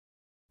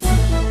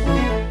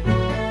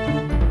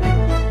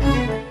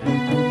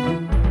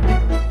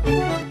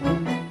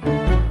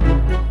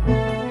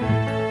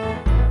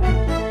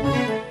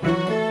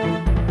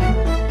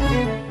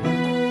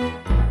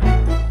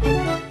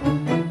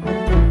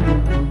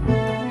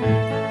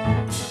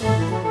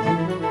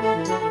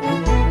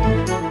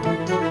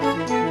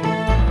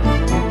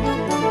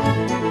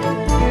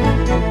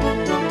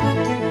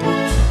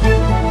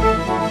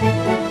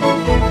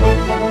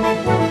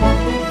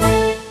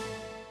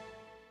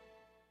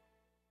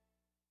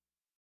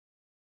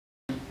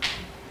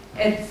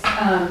It's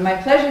my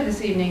pleasure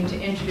this evening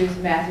to introduce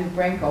Matthew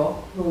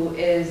Brenckle, who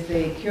is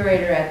the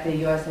curator at the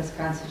USS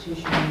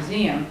Constitution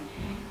Museum.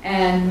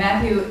 And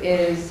Matthew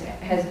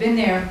has been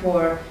there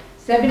for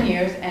 7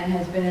 years and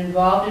has been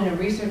involved in a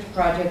research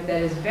project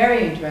that is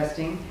very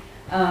interesting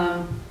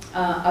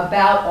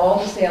about all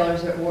the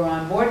sailors that were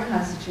on board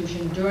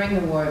Constitution during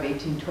the War of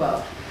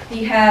 1812.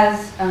 He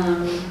has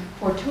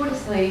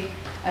fortuitously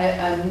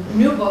a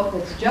new book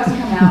that's just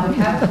come out. We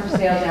have it for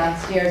sale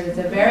downstairs. It's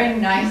a very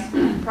nice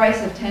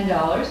price of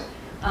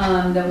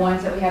 $10. The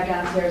ones that we have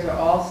downstairs are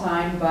all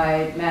signed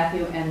by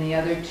Matthew and the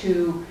other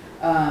two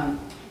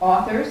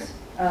authors,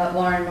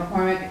 Lauren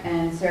McCormick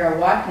and Sarah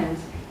Watkins.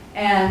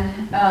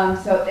 And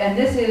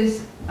this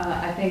is,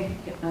 I think,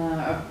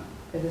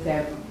 as I say,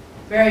 a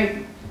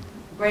very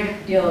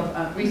great deal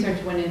of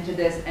research went into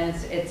this, and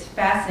it's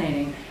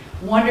fascinating.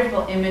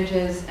 Wonderful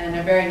images and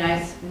a very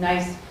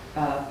nice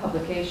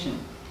publication.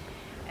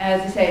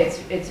 As I say,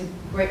 it's a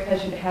great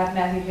pleasure to have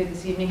Matthew here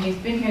this evening. He's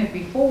been here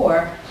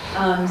before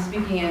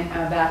speaking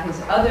about his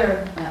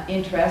other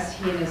interests.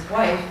 He and his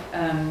wife,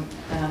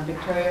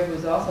 Victoria, who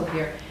is also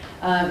here,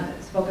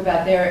 spoke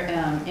about their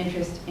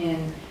interest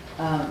in,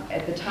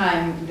 at the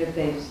time that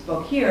they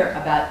spoke here,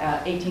 about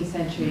 18th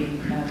century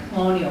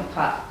colonial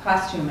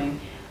costuming.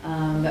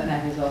 But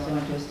Matthew is also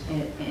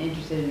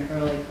interested in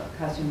early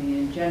costuming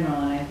in general,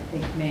 and I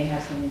think may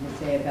have something to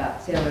say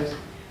about sailors'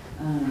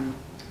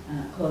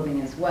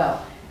 clothing as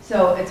well.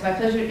 So it's my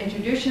pleasure to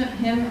introduce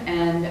him,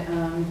 and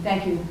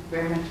thank you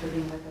very much for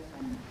being with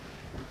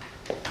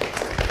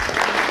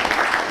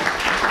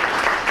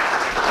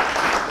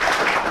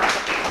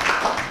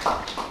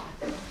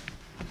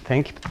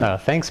us.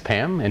 Thanks,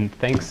 Pam, and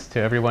thanks to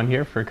everyone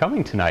here for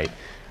coming tonight.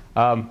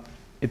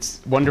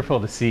 It's wonderful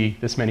to see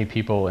this many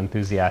people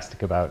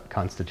enthusiastic about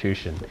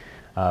Constitution.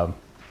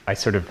 I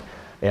sort of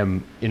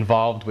am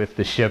involved with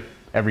the ship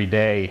every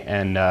day,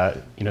 and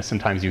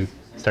sometimes you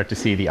start to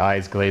see the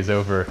eyes glaze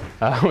over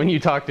when you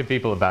talk to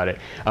people about it.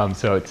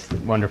 So it's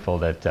wonderful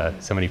that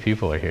so many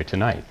people are here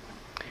tonight.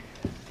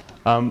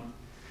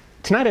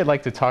 Tonight I'd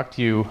like to talk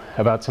to you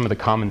about some of the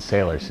common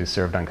sailors who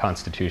served on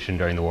Constitution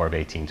during the War of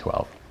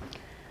 1812.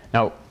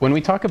 Now, when we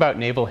talk about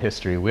naval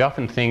history, we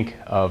often think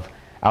of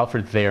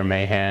Alfred Thayer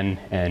Mahan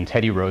and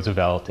Teddy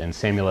Roosevelt and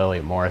Samuel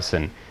Eliot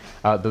Morrison,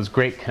 those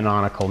great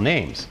canonical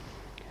names.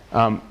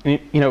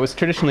 It was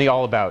traditionally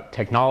all about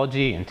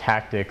technology and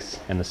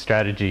tactics and the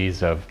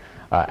strategies of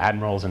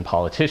admirals and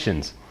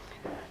politicians.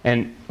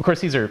 And of course,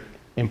 these are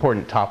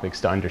important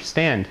topics to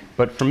understand,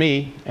 but for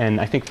me,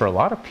 and I think for a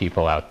lot of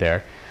people out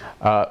there,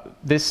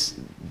 these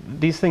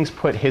things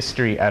put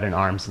history at an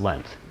arm's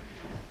length.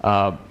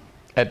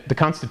 At the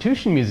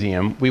Constitution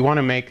Museum, we want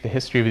to make the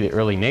history of the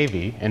early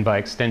Navy, and by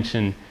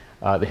extension,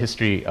 the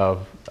history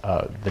of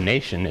the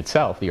nation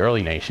itself, the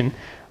early nation,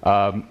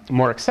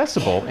 more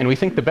accessible, and we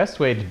think the best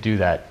way to do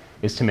that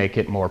is to make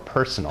it more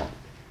personal.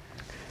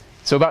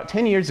 So about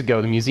 10 years ago,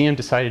 the museum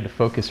decided to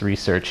focus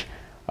research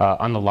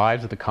on the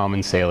lives of the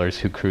common sailors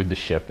who crewed the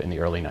ship in the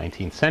early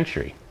 19th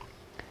century.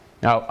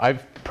 Now,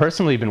 I've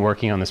personally been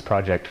working on this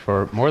project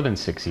for more than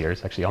 6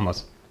 years, actually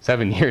almost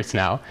 7 years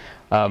now,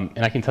 and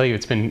I can tell you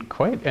it's been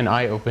quite an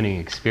eye-opening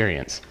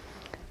experience,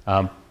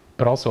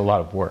 but also a lot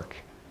of work.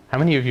 How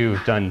many of you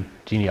have done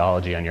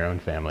genealogy on your own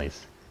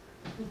families?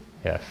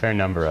 Yeah, a fair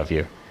number of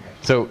you.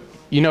 So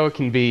you know it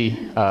can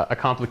be a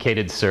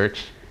complicated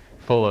search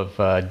full of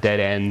dead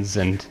ends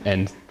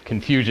and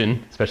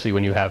confusion, especially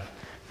when you have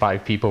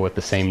 5 people with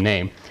the same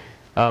name.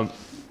 Now,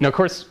 of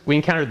course, we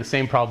encountered the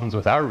same problems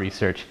with our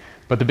research,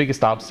 but the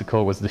biggest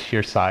obstacle was the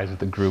sheer size of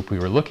the group we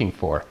were looking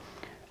for.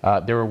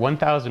 There were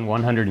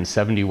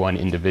 1,171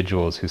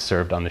 individuals who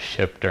served on the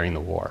ship during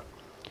the war.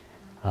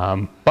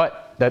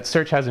 But that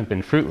search hasn't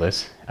been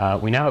fruitless.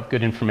 We now have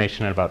good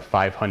information on about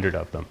 500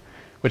 of them,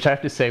 which I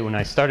have to say, when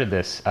I started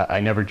this,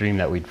 I never dreamed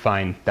that we'd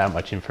find that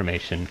much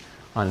information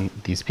on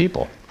these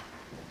people.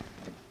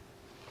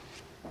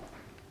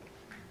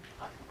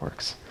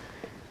 Works.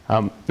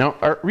 Now,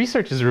 our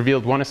research has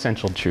revealed one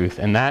essential truth,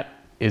 and that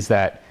is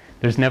that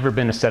there's never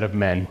been a set of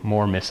men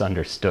more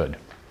misunderstood.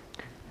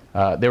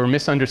 They were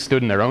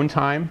misunderstood in their own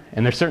time,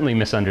 and they're certainly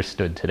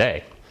misunderstood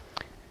today.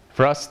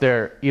 For us,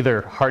 they're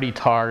either hardy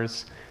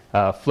tars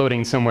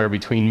floating somewhere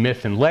between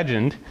myth and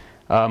legend,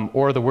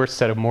 or the worst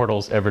set of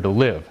mortals ever to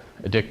live,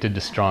 addicted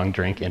to strong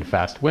drink and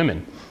fast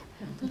women.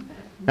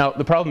 Now,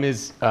 the problem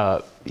is,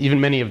 even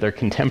many of their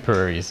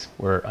contemporaries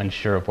were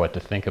unsure of what to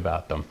think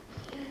about them.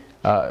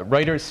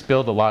 Writers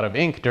spilled a lot of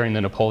ink during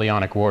the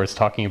Napoleonic Wars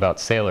talking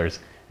about sailors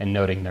and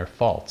noting their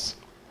faults.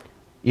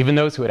 Even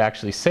those who had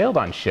actually sailed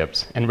on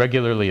ships and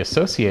regularly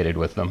associated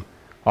with them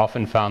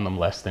often found them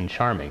less than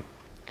charming.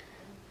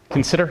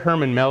 Consider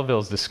Herman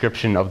Melville's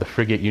description of the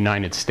frigate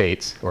United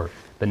States, or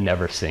the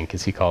Never Sink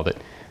as he called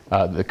it,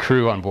 the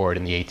crew on board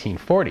in the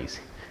 1840s.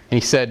 And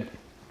he said,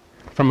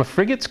 "From a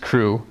frigate's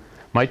crew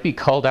might be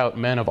culled out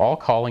men of all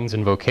callings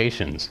and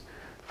vocations,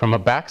 from a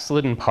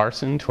backslidden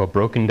parson to a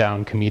broken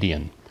down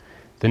comedian.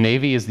 The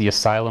Navy is the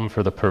asylum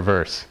for the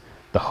perverse,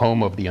 the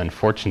home of the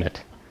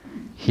unfortunate.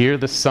 Here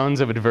the sons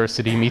of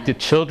adversity meet the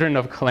children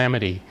of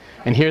calamity,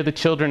 and here the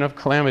children of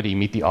calamity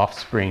meet the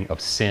offspring of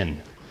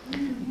sin.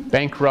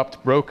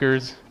 Bankrupt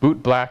brokers,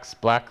 bootblacks,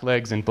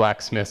 blacklegs, and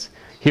blacksmiths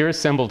here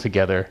assemble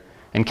together,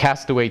 and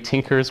castaway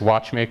tinkers,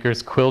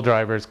 watchmakers, quill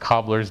drivers,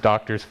 cobblers,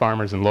 doctors,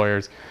 farmers, and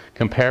lawyers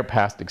compare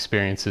past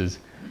experiences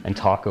and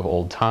talk of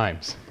old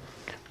times.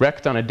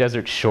 Wrecked on a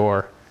desert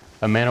shore,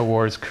 a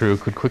man-of-war's crew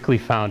could quickly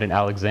found in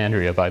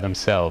Alexandria by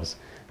themselves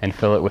and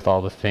fill it with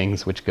all the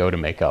things which go to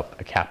make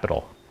up a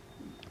capital.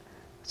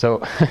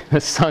 So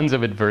the sons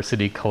of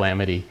adversity,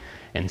 calamity,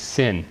 and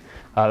sin.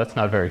 That's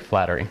not very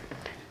flattering.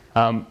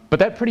 But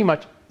that pretty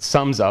much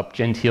sums up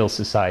genteel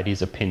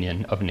society's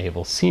opinion of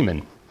naval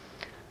seamen.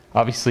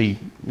 Obviously,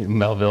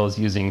 Melville is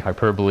using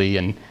hyperbole,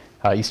 and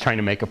he's trying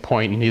to make a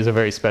point, and he has a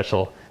very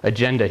special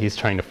agenda he's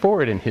trying to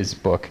forward in his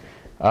book.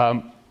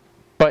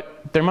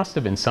 But there must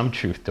have been some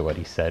truth to what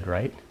he said,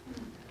 right?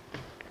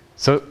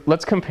 So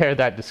let's compare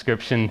that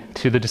description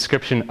to the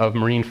description of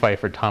Marine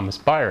fifer Thomas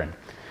Byron,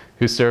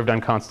 who served on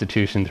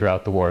Constitution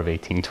throughout the War of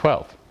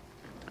 1812.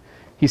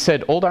 He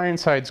said, "Old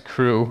Ironside's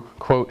crew,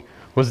 quote,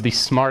 was the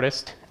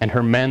smartest and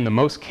her men the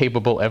most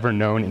capable ever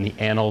known in the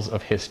annals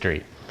of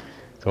history."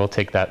 So we'll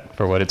take that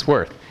for what it's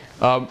worth.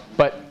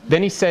 But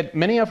then he said,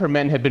 "Many of her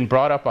men had been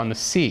brought up on the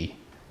sea.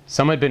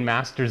 Some had been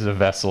masters of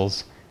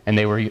vessels, and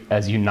they were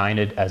as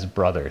united as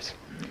brothers."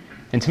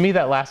 And to me,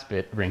 that last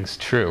bit rings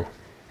true.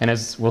 And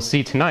as we'll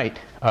see tonight,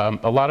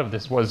 a lot of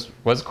this was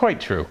quite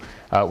true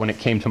when it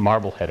came to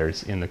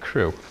Marbleheaders in the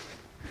crew.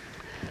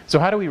 So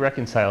how do we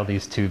reconcile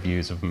these two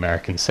views of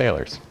American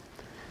sailors?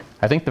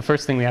 I think the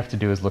first thing we have to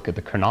do is look at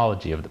the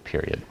chronology of the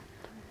period.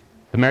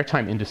 The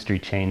maritime industry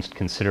changed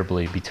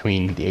considerably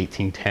between the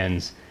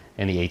 1810s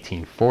and the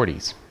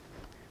 1840s.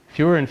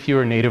 Fewer and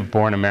fewer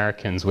native-born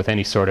Americans with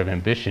any sort of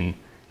ambition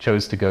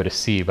chose to go to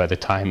sea by the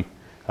time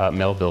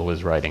Melville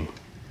was writing.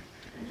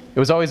 It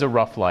was always a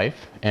rough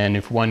life, and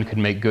if one could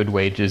make good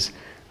wages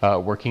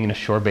working in a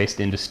shore-based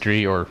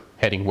industry or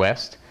heading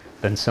west,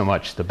 then so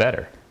much the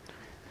better.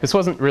 This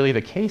wasn't really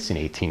the case in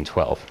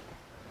 1812.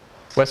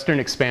 Western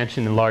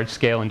expansion and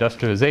large-scale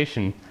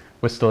industrialization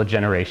was still a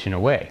generation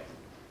away.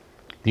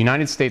 The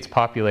United States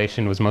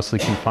population was mostly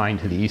confined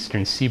to the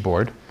eastern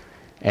seaboard,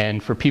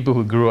 and for people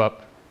who grew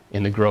up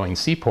in the growing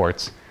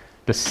seaports,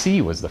 the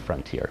sea was the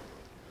frontier.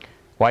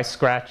 Why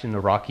scratch in the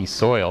rocky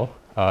soil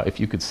if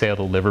you could sail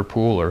to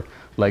Liverpool or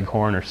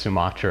Leghorn or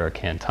Sumatra or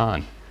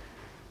Canton?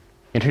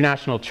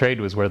 International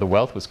trade was where the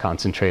wealth was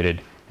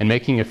concentrated, and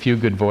making a few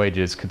good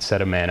voyages could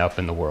set a man up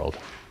in the world.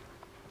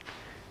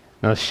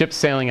 Now, the ships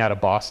sailing out of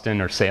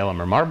Boston or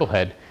Salem or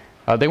Marblehead,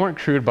 they weren't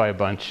crewed by a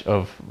bunch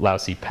of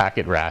lousy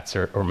packet rats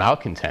or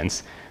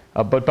malcontents,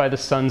 but by the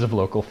sons of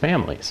local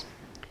families.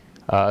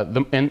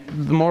 And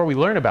the more we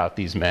learn about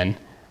these men,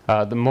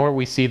 the more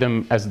we see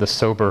them as the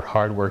sober,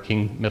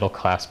 hardworking,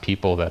 middle-class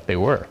people that they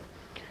were.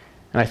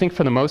 And I think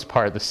for the most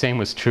part, the same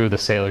was true of the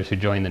sailors who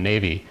joined the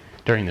Navy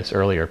during this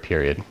earlier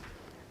period.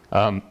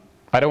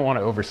 I don't want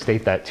to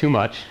overstate that too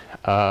much.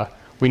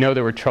 We know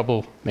there were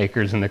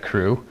troublemakers in the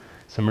crew,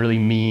 some really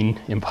mean,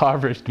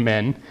 impoverished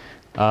men.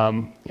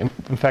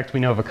 In fact,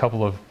 we know of a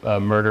couple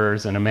of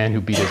murderers and a man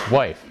who beat his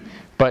wife.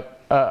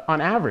 But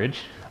on average,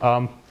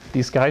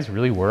 these guys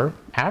really were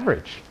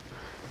average.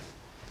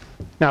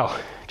 Now,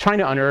 trying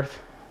to unearth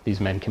these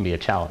men can be a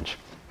challenge.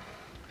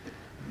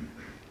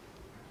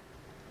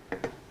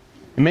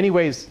 In many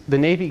ways, the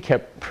Navy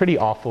kept pretty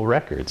awful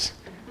records.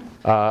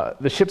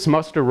 The ship's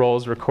muster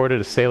rolls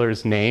recorded a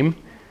sailor's name,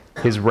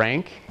 his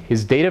rank,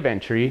 his date of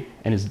entry,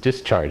 and his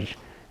discharge,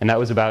 and that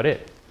was about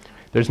it.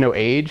 There's no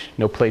age,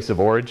 no place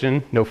of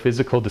origin, no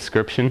physical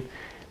description,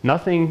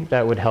 nothing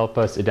that would help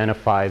us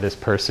identify this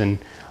person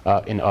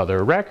in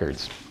other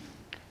records.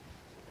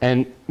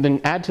 And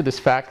then add to this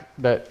fact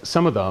that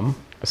some of them,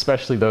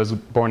 especially those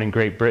born in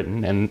Great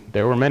Britain, and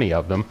there were many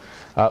of them,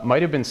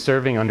 might have been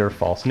serving under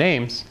false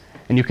names,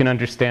 and you can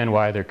understand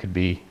why there could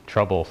be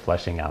trouble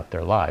fleshing out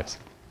their lives.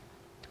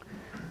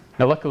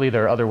 Now, luckily,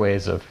 there are other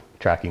ways of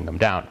tracking them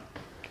down.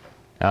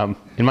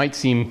 It might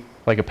seem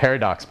like a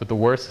paradox, but the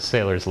worse a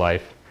sailor's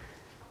life,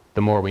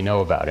 the more we know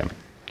about him.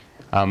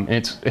 And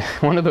it's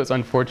one of those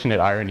unfortunate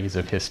ironies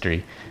of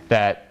history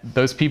that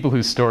those people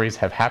whose stories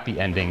have happy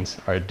endings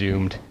are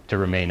doomed to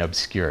remain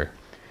obscure.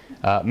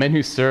 Men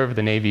who served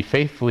the Navy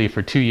faithfully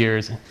for 2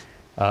 years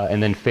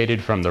and then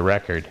faded from the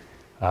record,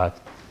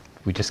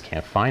 we just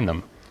can't find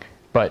them.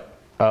 But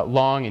a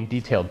long and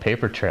detailed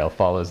paper trail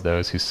follows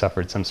those who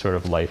suffered some sort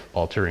of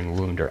life-altering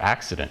wound or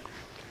accident.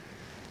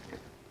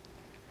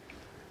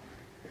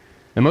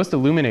 The most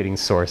illuminating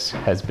source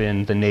has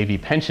been the Navy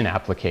pension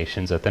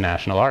applications at the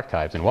National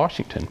Archives in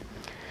Washington.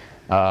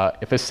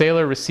 If a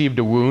sailor received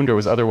a wound or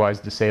was otherwise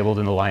disabled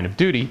in the line of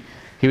duty,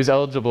 he was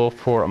eligible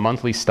for a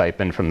monthly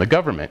stipend from the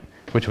government,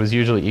 which was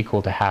usually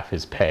equal to half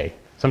his pay.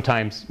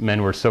 Sometimes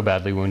men were so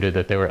badly wounded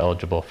that they were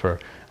eligible for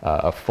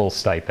a full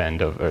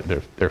stipend of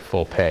their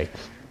full pay.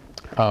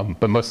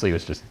 But mostly it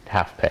was just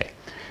half pay.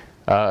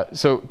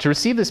 So to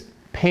receive this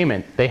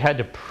payment, they had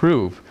to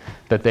prove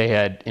that they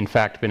had in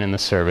fact been in the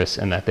service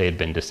and that they had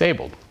been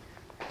disabled.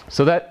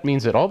 So that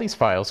means that all these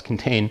files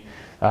contain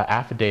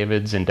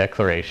affidavits and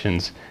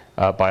declarations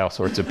by all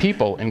sorts of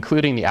people,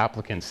 including the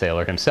applicant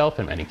sailor himself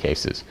in many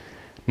cases.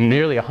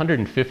 Nearly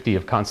 150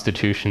 of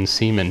Constitution's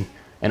seamen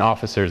and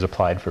officers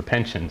applied for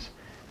pensions,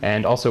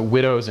 and also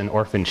widows and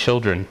orphan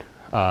children,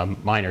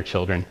 minor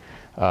children,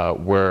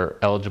 were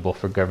eligible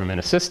for government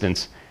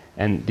assistance,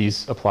 and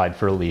these applied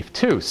for relief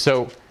too.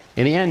 So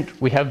in the end,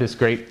 we have this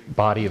great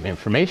body of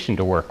information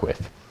to work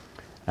with.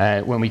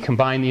 When we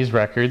combine these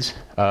records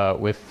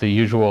with the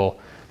usual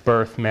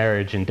birth,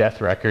 marriage, and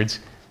death records,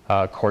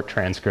 court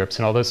transcripts,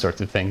 and all those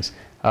sorts of things,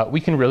 we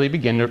can really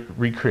begin to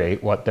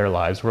recreate what their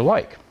lives were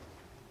like.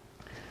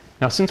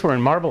 Now, since we're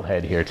in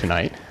Marblehead here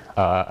tonight,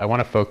 I want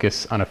to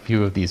focus on a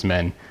few of these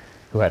men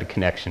who had a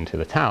connection to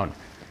the town.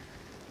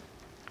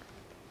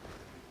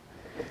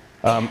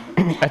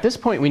 At this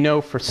point, we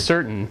know for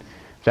certain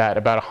that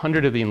about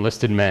 100 of the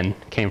enlisted men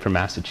came from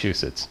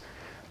Massachusetts.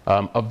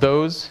 Of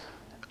those,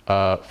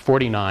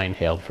 49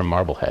 hailed from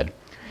Marblehead.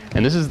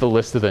 And this is the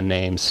list of the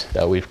names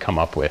that we've come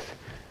up with.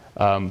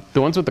 The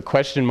ones with the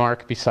question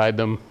mark beside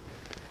them,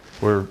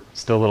 we're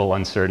still a little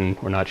uncertain.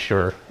 We're not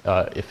sure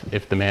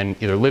if the man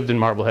either lived in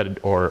Marblehead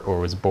or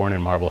was born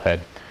in Marblehead.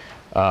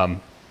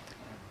 I'm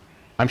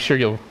sure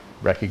you'll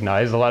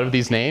recognize a lot of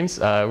these names.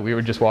 We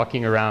were just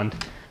walking around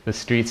the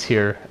streets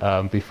here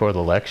before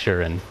the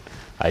lecture, and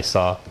I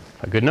saw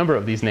a good number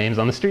of these names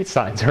on the street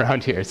signs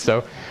around here,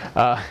 so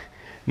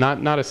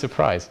not a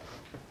surprise.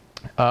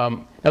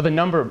 Now the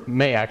number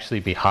may actually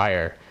be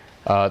higher.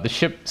 The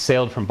ship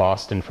sailed from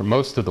Boston for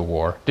most of the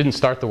war. Didn't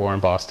start the war in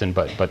Boston,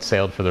 but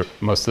sailed for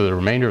most of the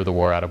remainder of the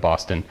war out of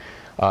Boston.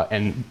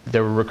 And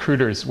there were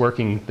recruiters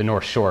working the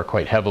North Shore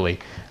quite heavily.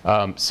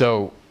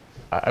 So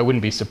I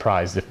wouldn't be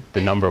surprised if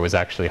the number was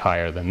actually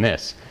higher than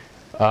this.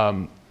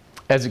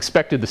 As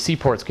expected, the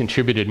seaports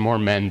contributed more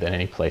men than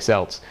any place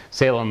else.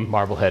 Salem,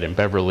 Marblehead, and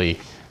Beverly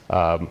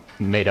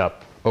made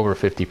up over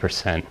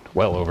 50%,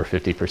 well over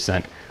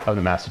 50% of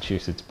the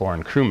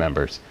Massachusetts-born crew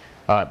members.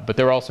 But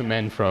there were also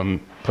men from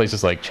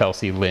places like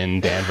Chelsea, Lynn,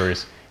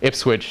 Danvers,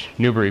 Ipswich,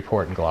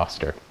 Newburyport, and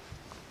Gloucester.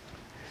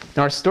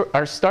 Now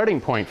our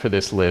starting point for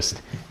this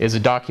list is a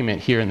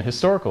document here in the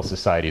Historical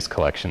Society's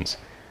collections.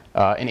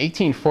 In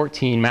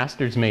 1814,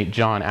 master's mate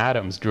John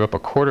Adams drew up a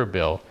quarter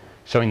bill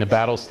showing the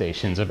battle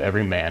stations of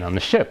every man on the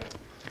ship.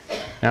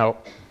 Now,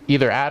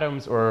 either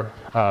Adams or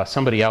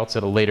somebody else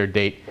at a later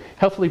date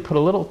helpfully put a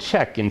little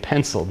check in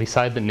pencil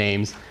beside the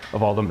names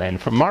of all the men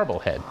from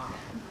Marblehead.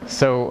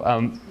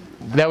 So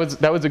that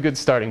was a good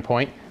starting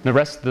point. The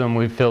rest of them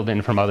we've filled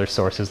in from other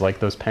sources like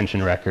those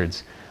pension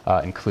records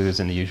and clues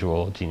in the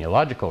usual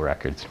genealogical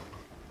records.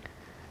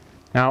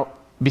 Now,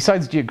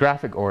 besides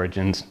geographic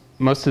origins,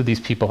 most of these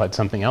people had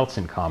something else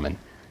in common.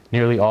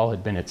 Nearly all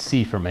had been at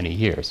sea for many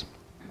years.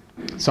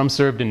 Some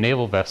served in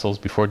naval vessels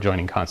before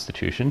joining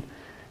Constitution,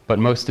 but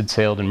most had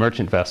sailed in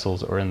merchant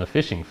vessels or in the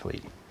fishing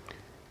fleet.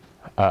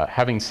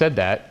 Having said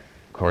that,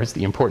 of course,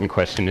 the important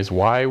question is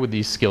why would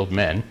these skilled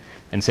men,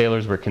 and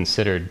sailors were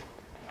considered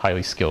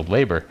highly skilled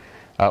labor,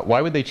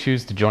 why would they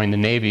choose to join the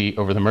Navy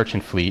over the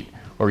merchant fleet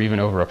or even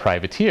over a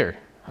privateer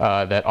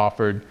that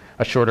offered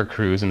a shorter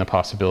cruise and the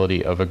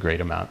possibility of a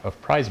great amount of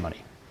prize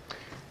money?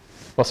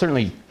 Well,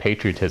 certainly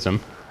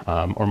patriotism,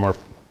 or more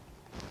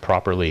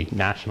properly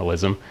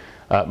nationalism,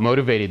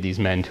 motivated these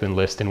men to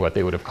enlist in what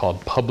they would have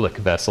called public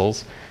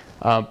vessels.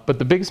 But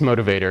the biggest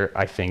motivator,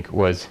 I think,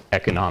 was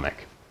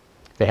economic.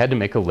 They had to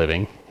make a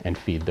living and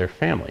feed their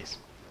families.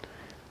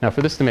 Now,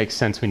 for this to make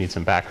sense, we need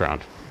some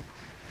background.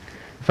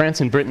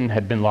 France and Britain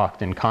had been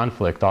locked in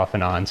conflict off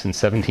and on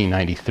since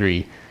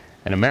 1793,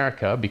 and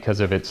America, because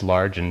of its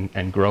large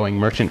and growing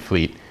merchant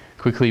fleet,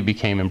 quickly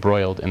became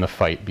embroiled in the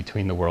fight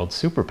between the world's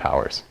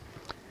superpowers.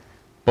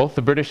 Both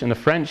the British and the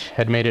French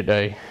had made it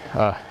a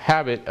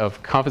habit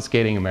of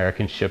confiscating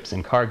American ships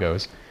and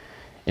cargoes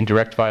in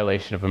direct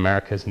violation of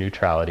America's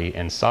neutrality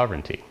and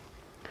sovereignty.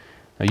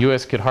 The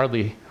U.S. could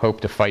hardly hope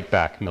to fight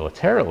back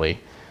militarily,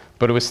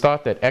 but it was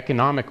thought that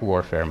economic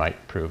warfare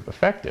might prove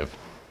effective.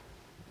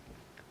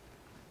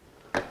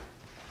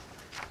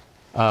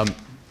 In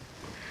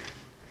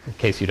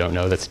case you don't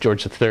know, that's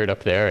George III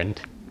up there and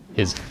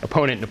his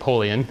opponent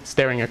Napoleon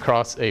staring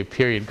across a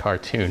period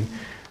cartoon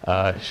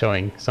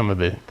showing some of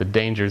the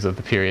dangers of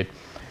the period.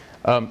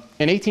 In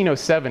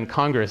 1807,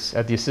 Congress,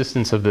 at the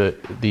assistance of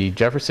the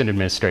Jefferson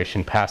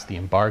administration, passed the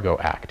Embargo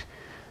Act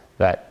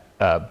that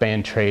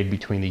banned trade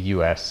between the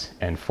U.S.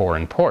 and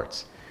foreign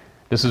ports.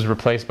 This was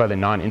replaced by the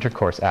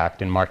Non-Intercourse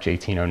Act in March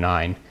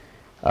 1809,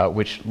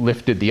 which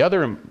lifted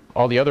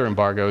all the other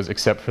embargoes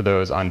except for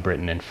those on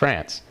Britain and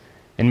France.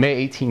 In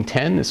May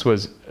 1810, this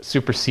was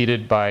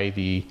superseded by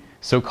the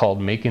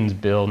so-called Makin's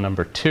Bill No.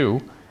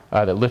 2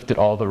 that lifted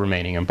all the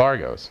remaining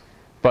embargoes.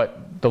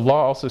 But the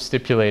law also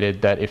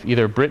stipulated that if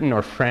either Britain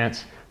or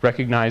France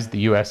recognized the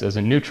U.S. as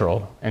a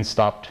neutral and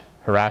stopped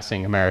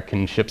harassing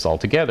American ships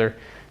altogether,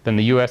 then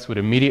the U.S. would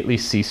immediately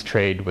cease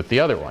trade with the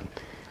other one.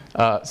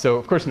 So,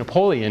 of course,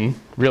 Napoleon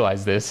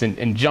realized this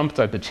and jumped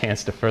at the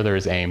chance to further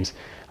his aims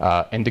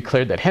and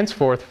declared that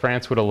henceforth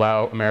France would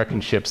allow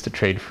American ships to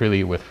trade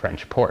freely with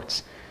French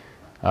ports.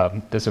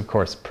 This, of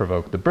course,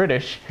 provoked the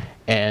British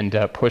and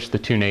pushed the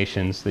two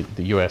nations,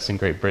 the US and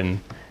Great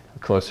Britain,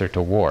 closer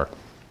to war.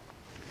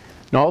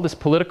 Now, all this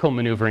political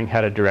maneuvering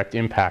had a direct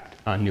impact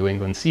on New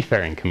England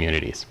seafaring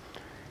communities.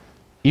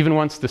 Even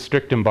once the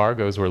strict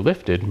embargoes were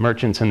lifted,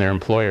 merchants and their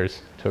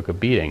employers took a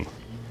beating.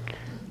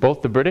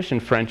 Both the British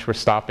and French were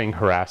stopping,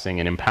 harassing,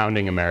 and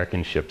impounding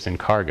American ships and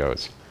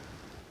cargoes.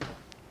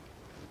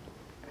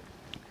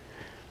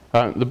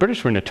 The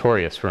British were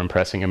notorious for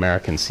impressing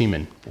American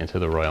seamen into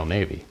the Royal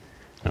Navy.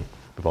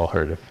 We've all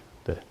heard of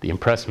the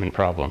impressment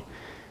problem.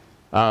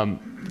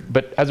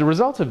 But as a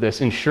result of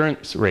this,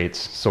 insurance rates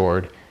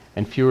soared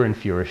and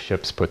fewer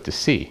ships put to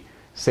sea.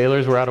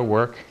 Sailors were out of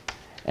work,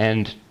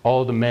 and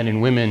all the men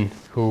and women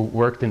who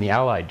worked in the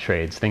allied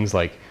trades, things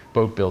like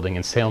boat building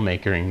and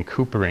sailmaking and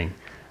coopering,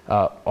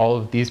 all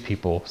of these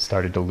people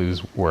started to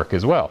lose work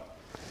as well.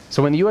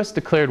 So when the US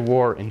declared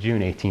war in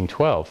June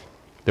 1812,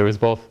 there was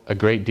both a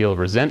great deal of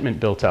resentment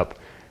built up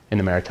in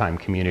the maritime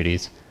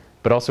communities,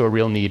 but also a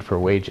real need for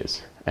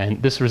wages.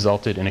 And this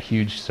resulted in a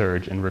huge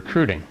surge in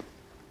recruiting.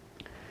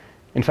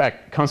 In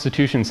fact,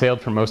 Constitution sailed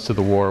for most of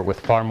the war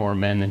with far more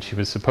men than she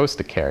was supposed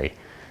to carry.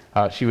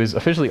 She was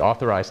officially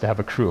authorized to have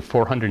a crew of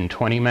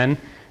 420 men.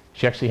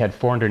 She actually had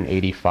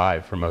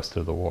 485 for most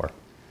of the war.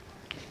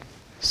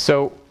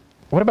 So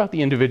what about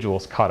the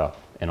individuals caught up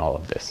in all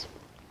of this?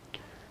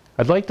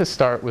 I'd like to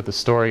start with the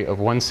story of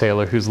one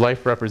sailor whose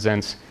life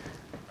represents,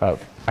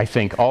 I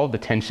think, all of the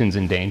tensions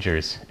and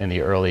dangers in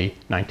the early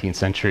 19th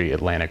century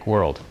Atlantic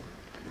world.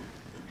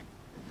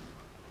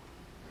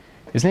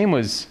 His name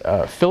was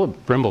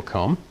Philip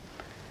Brenckle.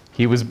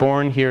 He was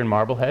born here in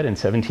Marblehead in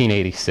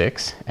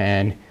 1786,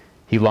 and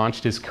he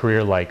launched his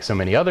career like so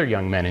many other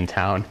young men in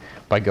town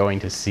by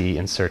going to sea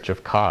in search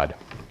of cod.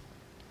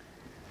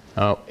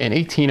 In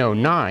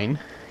 1809,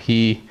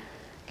 he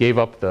gave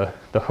up the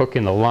hook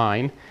in the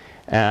line,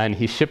 and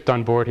he shipped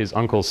on board his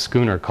uncle's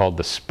schooner called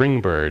the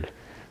Springbird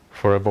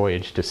for a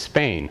voyage to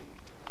Spain.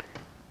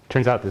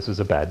 Turns out this was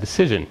a bad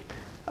decision.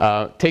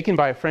 Taken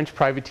by a French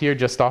privateer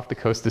just off the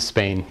coast of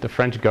Spain, the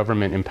French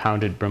government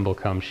impounded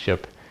Brenckle's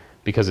ship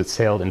because it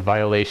sailed in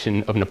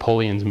violation of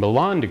Napoleon's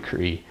Milan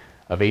Decree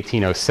of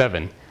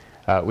 1807,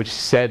 which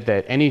said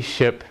that any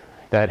ship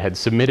that had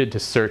submitted to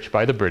search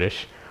by the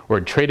British, or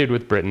had traded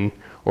with Britain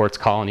or its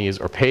colonies,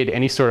 or paid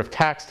any sort of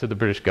tax to the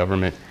British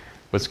government,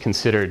 was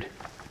considered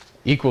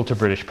equal to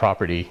British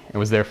property and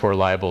was therefore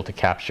liable to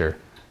capture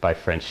by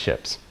French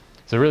ships.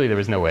 So really there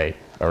was no way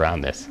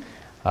around this.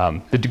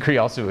 The decree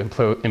also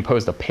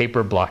imposed a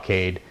paper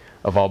blockade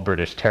of all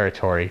British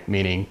territory,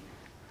 meaning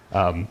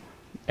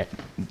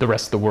the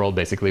rest of the world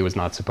basically was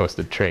not supposed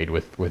to trade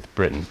with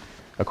Britain,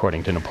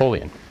 according to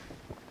Napoleon.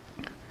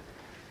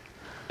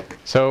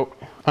 So,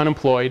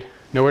 unemployed,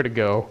 nowhere to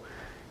go,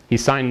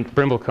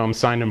 Brenckle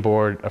signed on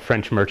board a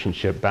French merchant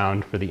ship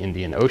bound for the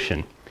Indian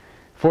Ocean.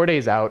 4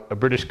 days out, a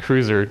British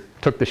cruiser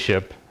took the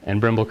ship,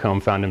 and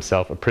Brenckle found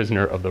himself a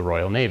prisoner of the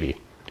Royal Navy,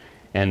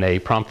 and they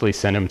promptly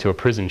sent him to a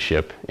prison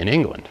ship in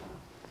England.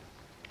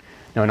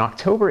 Now, in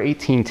October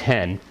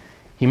 1810,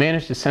 he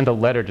managed to send a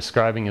letter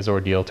describing his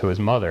ordeal to his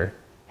mother,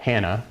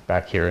 Hannah,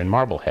 back here in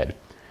Marblehead.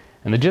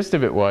 And the gist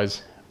of it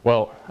was,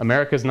 well,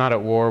 America's not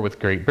at war with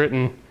Great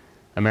Britain.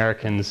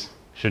 Americans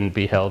shouldn't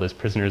be held as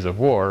prisoners of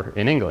war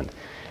in England.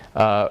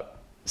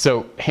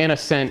 So Hannah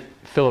sent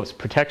Philip's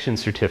protection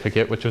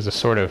certificate, which was a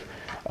sort of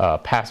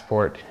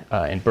passport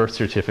and birth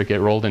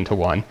certificate rolled into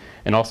one,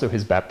 and also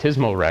his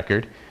baptismal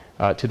record,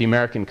 to the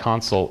American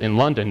consul in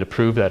London to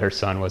prove that her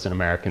son was an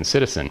American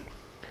citizen.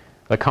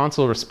 The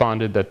consul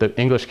responded that the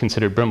English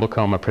considered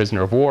Brenckle a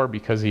prisoner of war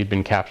because he had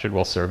been captured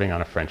while serving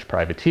on a French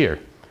privateer.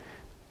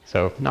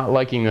 So, not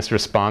liking this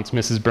response,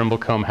 Mrs.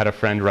 Brenckle had a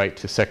friend write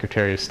to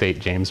Secretary of State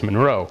James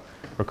Monroe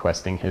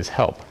requesting his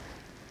help.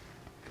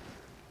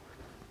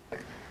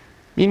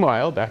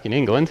 Meanwhile, back in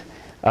England,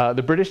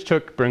 the British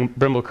took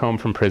Brenckle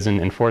from prison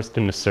and forced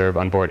him to serve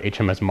on board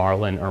HMS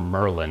Marlin or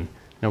Merlin.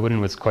 No one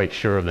was quite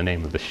sure of the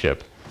name of the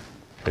ship.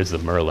 There's the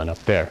Merlin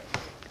up there.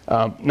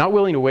 Not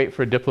willing to wait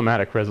for a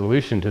diplomatic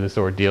resolution to this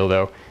ordeal,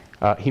 though,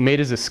 he made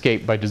his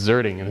escape by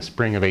deserting in the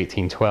spring of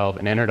 1812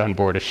 and entered on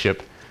board a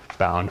ship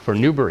bound for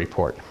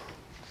Newburyport.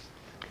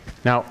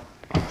 Now,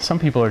 some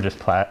people are just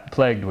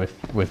plagued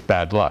with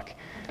bad luck.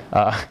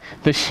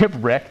 The ship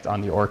wrecked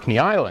on the Orkney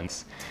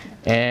Islands,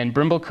 and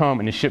Brenckle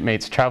and his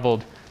shipmates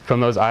traveled from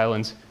those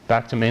islands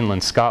back to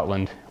mainland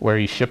Scotland, where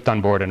he shipped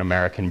on board an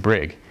American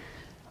brig.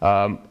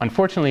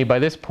 Unfortunately, by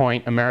this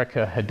point,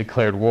 America had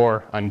declared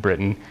war on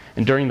Britain,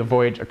 and during the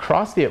voyage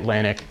across the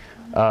Atlantic,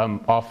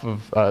 off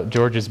of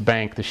George's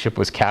Bank, the ship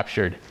was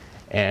captured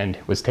and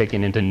was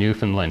taken into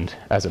Newfoundland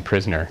as a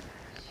prisoner.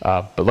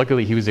 But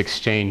luckily, he was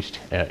exchanged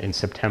in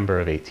September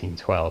of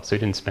 1812, so he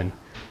didn't spend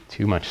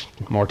too much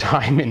more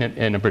time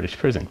in a British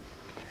prison.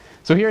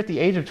 So here at the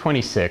age of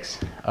 26,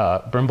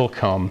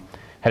 Brenckle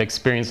had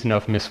experienced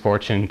enough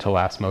misfortune to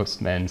last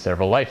most men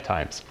several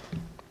lifetimes.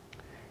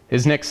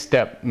 His next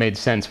step made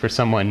sense for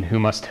someone who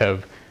must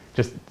have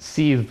just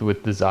seethed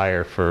with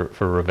desire for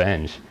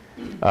revenge.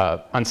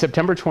 On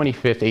September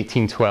 25th,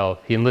 1812,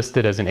 he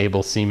enlisted as an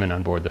able seaman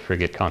on board the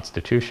frigate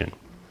Constitution.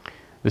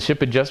 The ship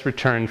had just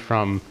returned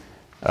from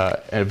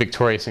a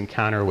victorious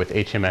encounter with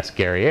HMS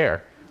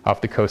Guerriere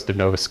off the coast of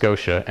Nova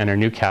Scotia, and her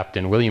new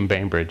captain, William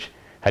Bainbridge,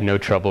 had no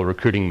trouble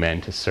recruiting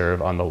men to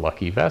serve on the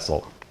lucky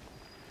vessel.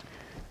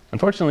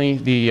 Unfortunately,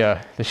 the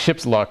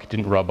ship's luck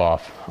didn't rub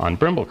off on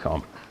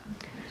Brimblecombe.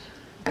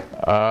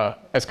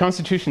 As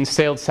Constitution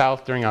sailed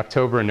south during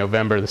October and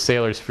November, the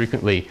sailors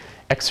frequently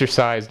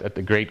exercised at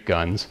the great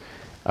guns,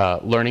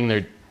 learning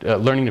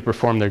to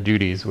perform their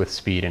duties with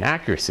speed and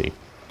accuracy.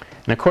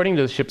 And according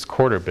to the ship's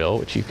quarter bill,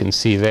 which you can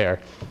see there,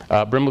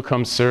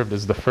 Brimblecombe served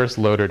as the first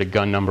loader to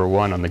gun number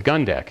 1 on the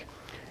gun deck.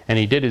 And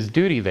he did his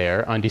duty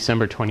there on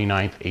December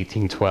 29,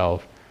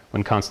 1812,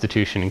 when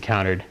Constitution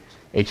encountered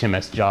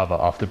HMS Java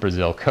off the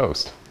Brazil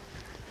coast.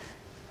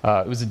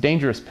 It was a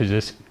dangerous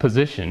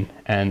position,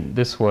 and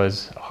this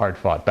was a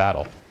hard-fought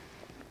battle.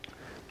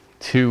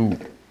 To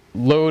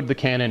load the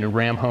cannon and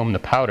ram home the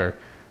powder,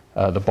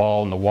 the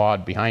ball and the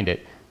wad behind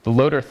it, the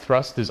loader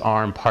thrust his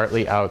arm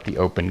partly out the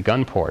open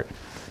gun port.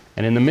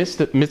 And in the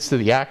midst of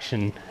the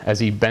action, as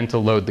he bent to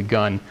load the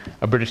gun,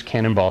 a British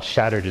cannonball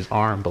shattered his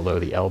arm below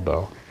the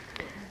elbow.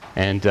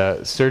 And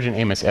Surgeon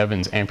Amos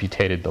Evans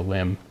amputated the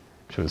limb,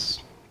 which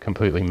was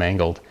completely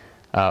mangled.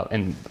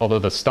 And although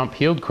the stump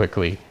healed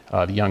quickly,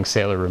 the young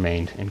sailor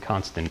remained in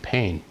constant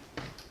pain.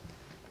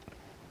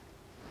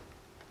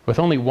 With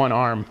only one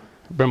arm,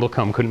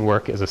 Brimblecombe couldn't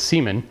work as a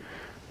seaman,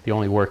 the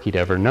only work he'd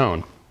ever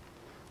known.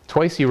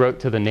 Twice he wrote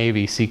to the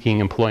Navy seeking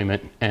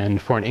employment and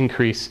for an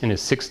increase in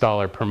his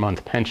 $6 per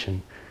month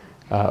pension,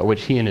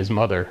 which he and his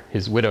mother,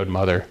 his widowed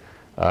mother,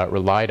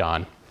 relied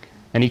on.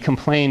 And he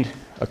complained,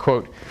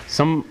 quote,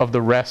 "Some of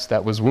the rest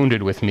that was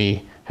wounded with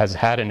me has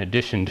had an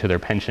addition to their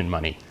pension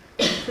money."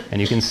 And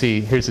you can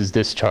see, here's his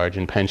discharge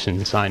and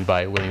pension signed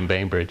by William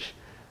Bainbridge,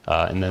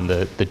 and then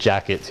the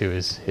jacket to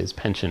his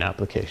pension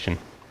application.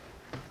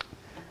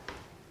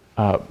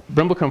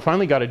 Brimblecombe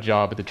finally got a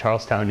job at the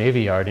Charlestown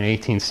Navy Yard in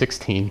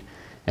 1816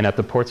 and at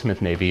the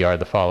Portsmouth Navy Yard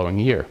the following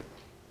year.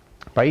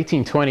 By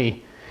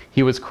 1820,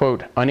 he was,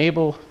 quote,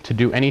 "unable to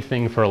do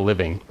anything for a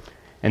living,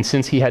 and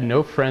since he had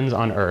no friends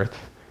on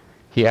earth,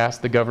 he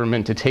asked the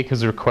government to take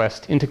his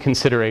request into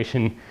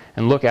consideration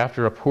and look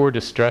after a poor,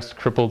 distressed,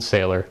 crippled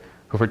sailor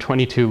who for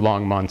 22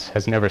 long months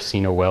has never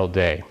seen a well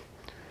day."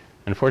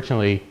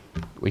 Unfortunately,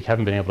 we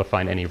haven't been able to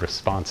find any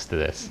response to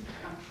this.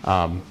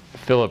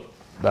 Philip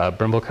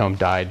Brimblecombe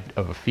died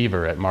of a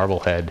fever at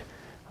Marblehead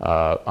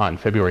on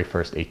February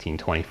 1st,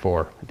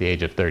 1824, at the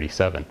age of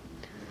 37.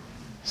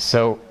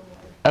 So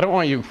I don't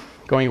want you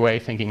going away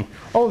thinking,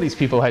 oh, these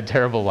people had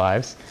terrible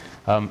lives.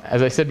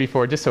 As I said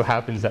before, it just so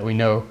happens that we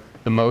know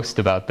the most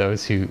about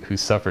those who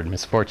suffered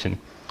misfortune.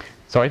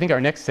 So I think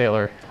our next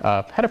sailor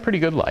had a pretty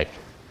good life.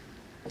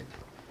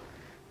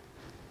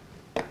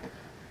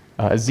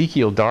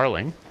 Ezekiel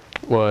Darling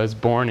was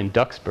born in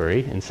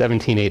Duxbury in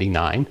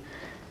 1789.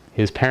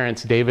 His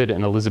parents, David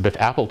and Elizabeth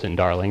Appleton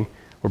Darling,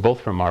 were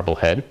both from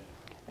Marblehead,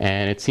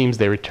 and it seems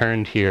they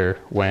returned here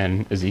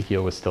when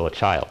Ezekiel was still a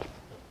child.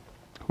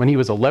 When he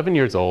was 11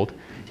 years old,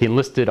 he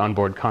enlisted on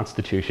board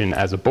Constitution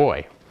as a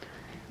boy.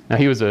 Now,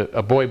 he was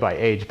a boy by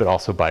age, but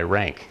also by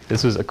rank.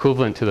 This was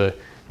equivalent to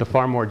the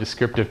far more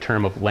descriptive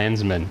term of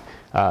landsman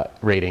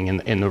rating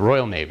in the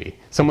Royal Navy,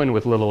 someone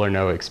with little or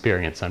no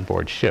experience on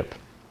board ship.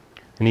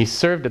 And he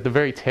served at the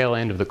very tail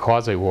end of the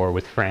Quasi-War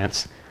with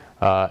France,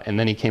 and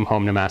then he came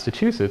home to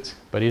Massachusetts,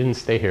 but he didn't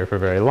stay here for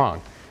very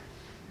long.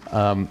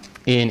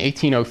 In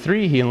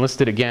 1803, he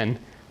enlisted again,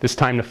 this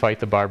time to fight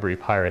the Barbary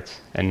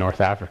pirates in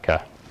North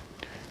Africa.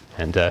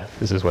 And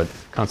this is what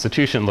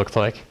Constitution looked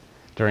like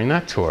during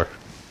that tour.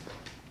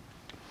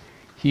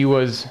 He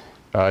was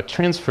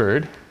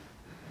transferred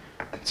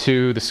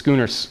to the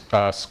schooner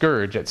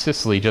Scourge at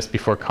Sicily just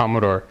before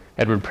Commodore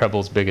Edward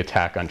Preble's big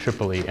attack on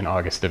Tripoli in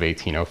August of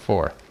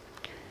 1804.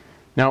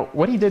 Now,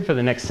 what he did for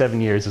the next 7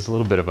 years is a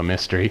little bit of a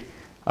mystery.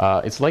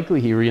 It's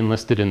likely he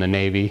re-enlisted in the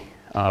Navy,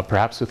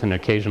 perhaps with an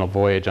occasional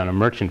voyage on a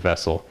merchant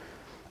vessel.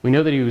 We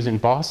know that he was in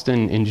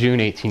Boston in June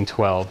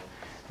 1812,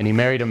 and he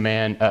married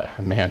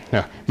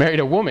married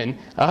a woman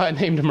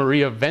named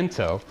Maria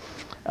Vento.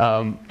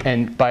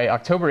 And by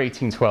October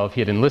 1812, he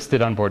had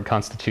enlisted on board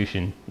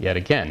Constitution yet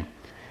again.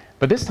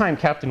 But this time,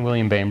 Captain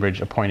William Bainbridge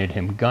appointed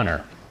him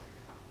gunner.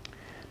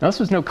 Now,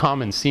 this was no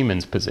common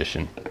seaman's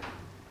position.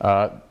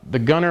 The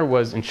gunner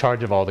was in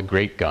charge of all the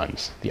great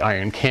guns, the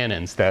iron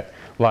cannons that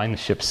line the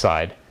ship's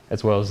side,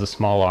 as well as the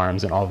small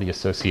arms and all the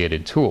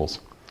associated tools.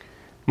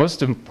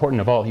 Most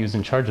important of all, he was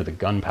in charge of the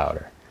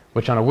gunpowder,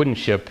 which on a wooden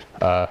ship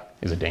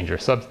is a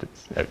dangerous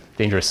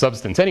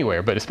substance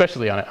anywhere, but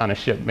especially on a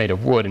ship made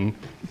of wood and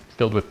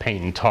filled with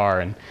paint and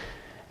tar and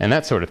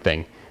that sort of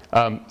thing.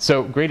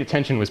 So great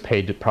attention was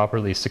paid to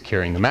properly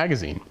securing the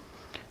magazine.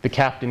 The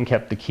captain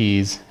kept the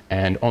keys,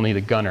 and only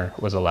the gunner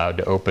was allowed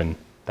to open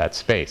that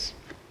space.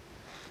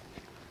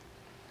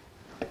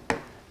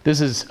 This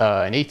is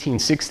an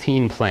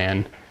 1816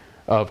 plan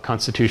of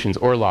Constitution's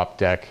orlop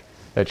deck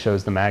that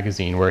shows the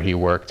magazine where he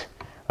worked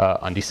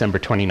on December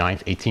 29,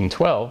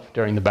 1812,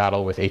 during the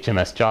battle with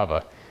HMS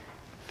Java,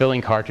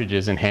 filling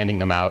cartridges and handing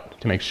them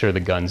out to make sure the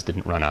guns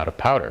didn't run out of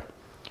powder.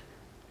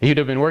 He'd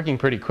have been working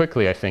pretty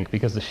quickly, I think,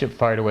 because the ship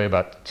fired away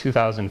about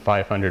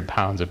 2,500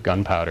 pounds of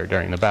gunpowder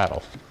during the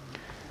battle.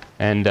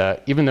 And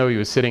even though he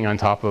was sitting on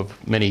top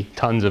of many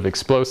tons of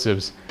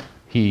explosives,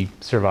 he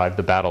survived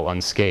the battle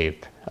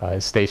unscathed.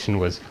 His station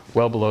was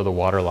well below the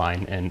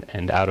waterline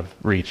and out of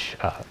reach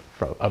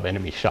of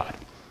enemy shot.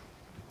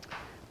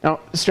 Now,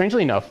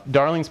 strangely enough,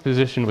 Darling's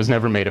position was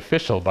never made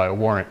official by a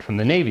warrant from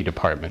the Navy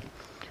Department.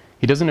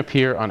 He doesn't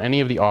appear on any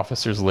of the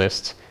officers'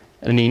 lists,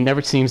 and he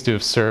never seems to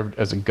have served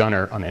as a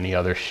gunner on any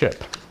other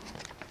ship.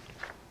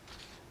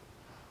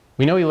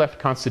 We know he left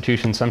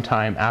Constitution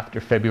sometime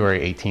after February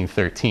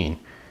 1813.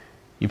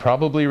 He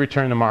probably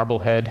returned to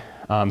Marblehead.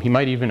 He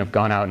might even have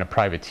gone out in a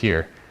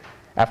privateer.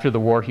 After the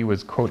war, he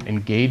was, quote,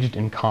 engaged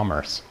in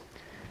commerce.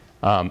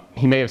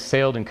 He may have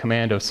sailed in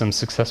command of some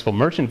successful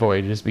merchant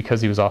voyages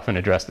because he was often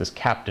addressed as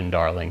Captain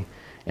Darling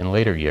in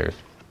later years.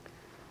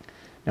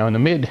 Now, in the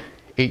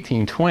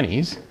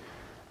mid-1820s,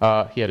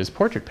 he had his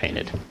portrait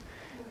painted.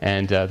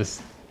 And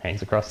this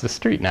hangs across the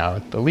street now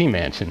at the Lee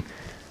Mansion.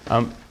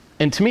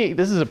 And to me,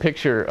 this is a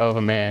picture of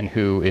a man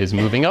who is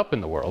moving up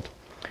in the world.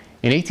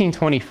 In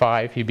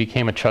 1825, he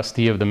became a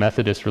trustee of the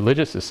Methodist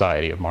Religious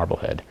Society of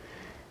Marblehead.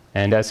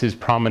 And as his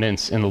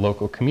prominence in the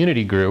local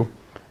community grew,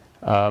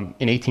 in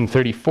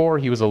 1834,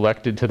 he was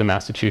elected to the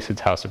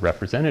Massachusetts House of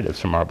Representatives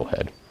from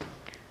Marblehead.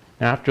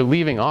 And after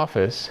leaving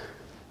office,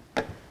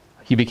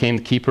 he became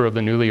the keeper of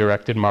the newly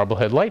erected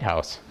Marblehead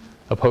Lighthouse,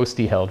 a post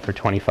he held for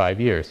 25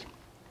 years.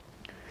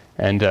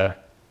 And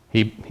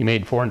he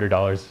made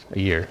 $400 a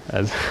year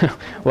as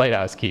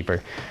lighthouse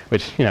keeper,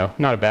 which, you know,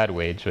 not a bad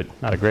wage, but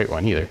not a great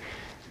one either.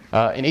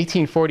 In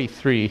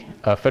 1843,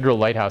 a federal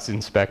lighthouse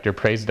inspector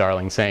praised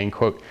Darling, saying,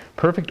 quote,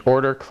 perfect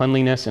order,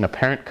 cleanliness, and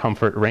apparent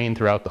comfort reigned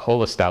throughout the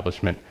whole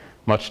establishment,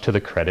 much to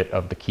the credit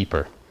of the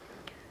keeper.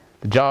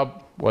 The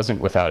job wasn't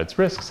without its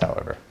risks,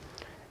 however.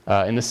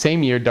 In the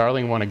same year,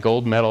 Darling won a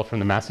gold medal from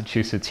the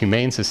Massachusetts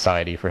Humane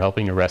Society for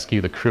helping to rescue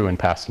the crew and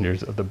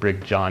passengers of the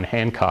brig John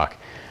Hancock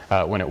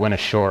when it went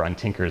ashore on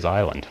Tinker's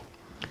Island.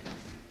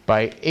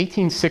 By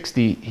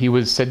 1860, he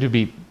was said to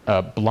be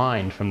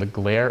blind from the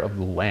glare of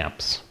the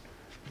lamps.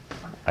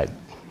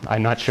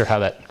 I'm not sure how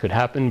that could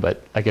happen,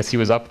 but I guess he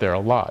was up there a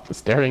lot,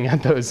 staring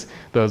at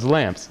those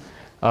lamps.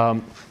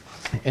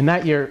 In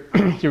that year,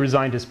 he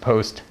resigned his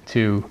post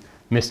to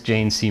Miss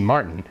Jane C.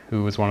 Martin,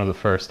 who was one of the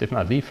first, if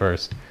not the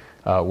first,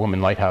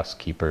 woman lighthouse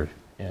keeper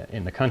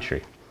in the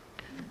country.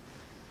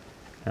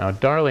 Now,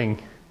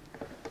 Darling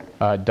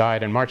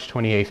died on March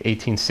 28,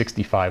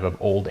 1865,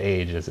 of old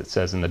age, as it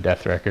says in the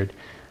death record.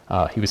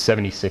 He was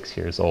 76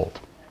 years old.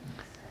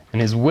 In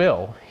his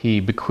will, he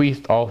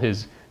bequeathed all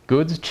his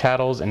goods,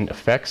 chattels, and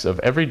effects of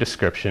every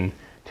description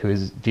to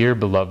his dear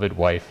beloved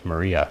wife,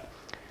 Maria.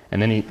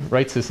 And then he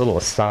writes this little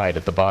aside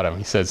at the bottom.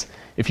 He says,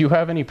 if you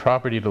have any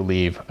property to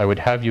leave, I would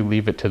have you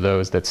leave it to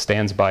those that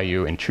stands by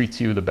you and treats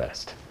you the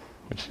best,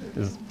 which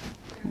is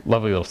a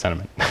lovely little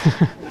sentiment.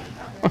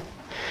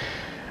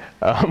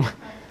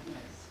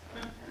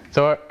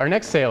 So our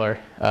next sailor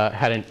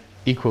had an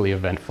equally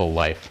eventful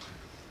life.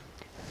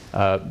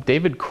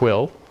 David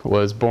Quill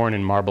was born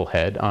in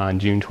Marblehead on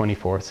June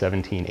 24,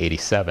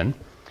 1787.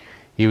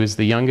 He was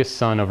the youngest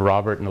son of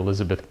Robert and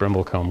Elizabeth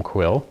Brimblecombe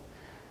Quill.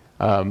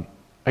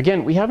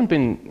 Again, we haven't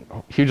been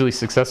hugely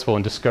successful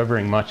in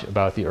discovering much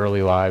about the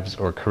early lives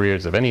or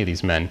careers of any of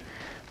these men,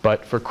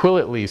 but for Quill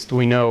at least,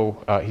 we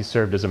know he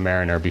served as a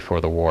mariner before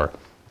the war.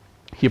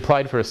 He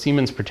applied for a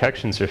Seaman's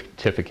Protection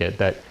Certificate,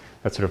 that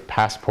sort of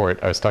passport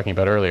I was talking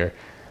about earlier,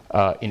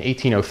 in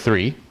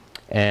 1803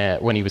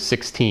 when he was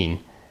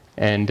 16.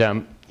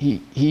 And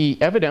he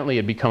evidently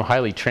had become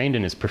highly trained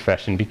in his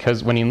profession,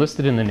 because when he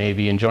enlisted in the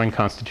Navy and joined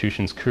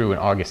Constitution's crew in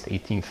August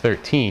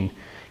 1813,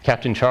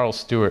 Captain Charles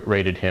Stewart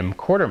rated him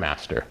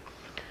quartermaster.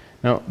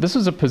 Now, this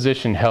was a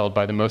position held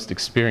by the most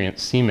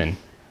experienced seamen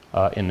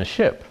in the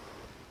ship.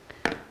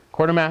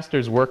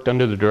 Quartermasters worked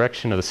under the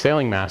direction of the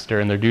sailing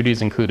master, and their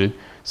duties included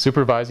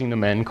supervising the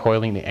men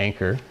coiling the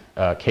anchor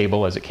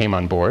cable as it came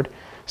on board,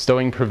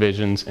 stowing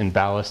provisions and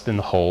ballast in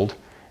the hold,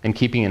 and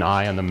keeping an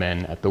eye on the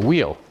men at the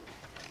wheel.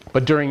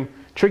 But during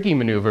tricky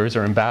maneuvers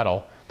or in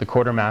battle, the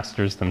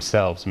quartermasters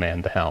themselves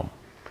manned the helm.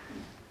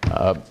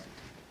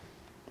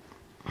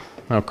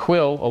 Now,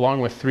 Quill,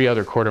 along with 3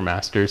 other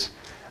quartermasters,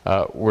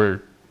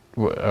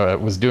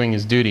 was doing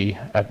his duty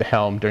at the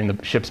helm during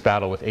the ship's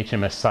battle with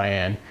HMS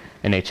Cyane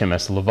and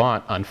HMS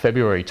Levant on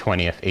February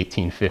 20th,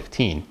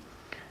 1815.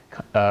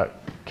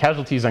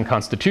 Casualties on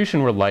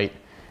Constitution were light,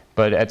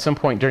 but at some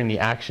point during the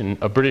action,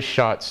 a British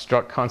shot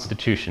struck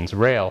Constitution's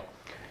rail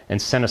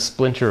and sent a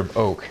splinter of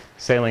oak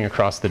sailing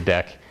across the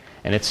deck,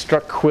 and it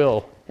struck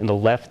Quill in the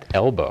left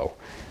elbow,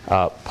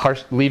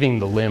 leaving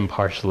the limb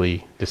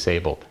partially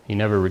disabled. He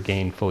never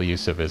regained full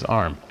use of his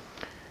arm.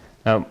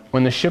 Now,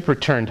 when the ship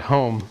returned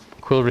home,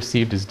 Quill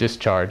received his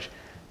discharge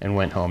and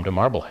went home to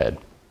Marblehead.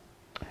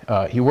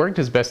 He worked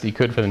as best he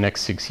could for the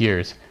next 6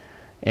 years,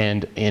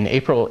 and in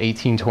April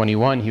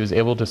 1821, he was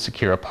able to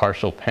secure a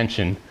partial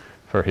pension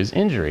for his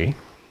injury.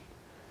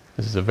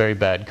 This is a very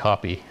bad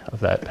copy of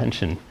that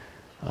pension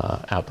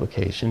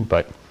application,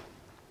 but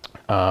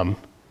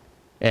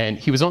And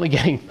he was only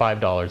getting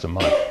 $5 a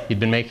month. He'd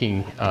been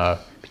making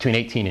between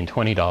 $18 and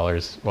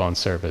 $20 while in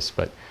service,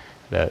 but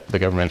the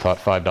government thought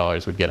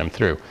 $5 would get him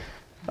through.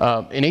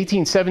 In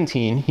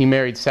 1817, he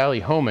married Sally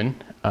Homan,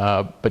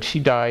 but she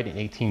died in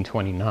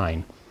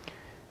 1829.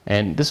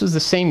 And this was the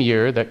same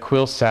year that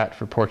Quill sat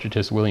for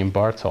portraitist William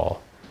Bartol,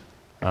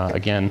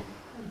 again,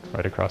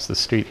 right across the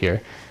street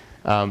here.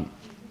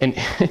 And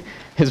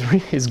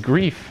his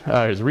grief,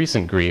 his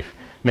recent grief,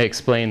 may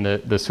explain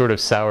the sort of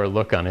sour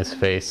look on his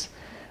face.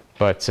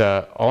 But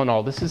all in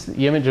all, this is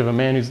the image of a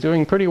man who's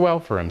doing pretty well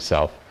for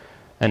himself.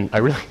 And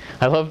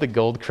I love the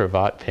gold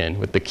cravat pin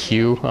with the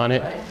Q on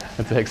it.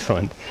 That's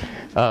excellent.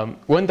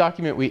 One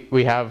document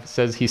we have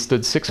says he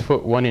stood 6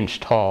 foot 1 inch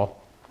tall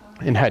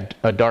and had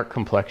a dark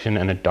complexion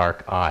and a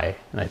dark eye.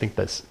 And I think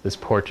this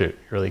portrait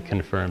really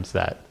confirms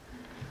that.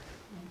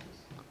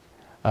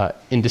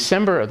 In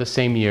December of the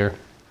same year,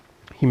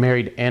 he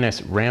married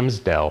Annis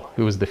Ramsdell,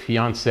 who was the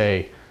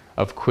fiancée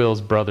of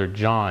Quill's brother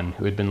John,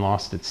 who had been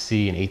lost at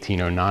sea in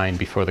 1809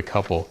 before the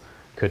couple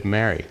could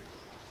marry.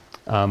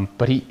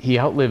 But he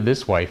outlived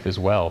this wife as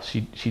well.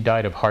 She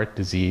died of heart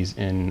disease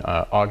in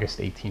August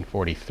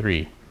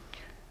 1843.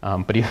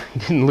 But he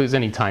didn't lose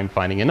any time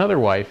finding another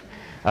wife.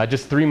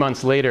 Just 3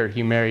 months later,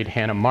 he married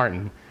Hannah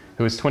Martin,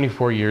 who was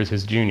 24 years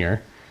his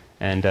junior,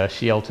 and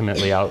she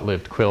ultimately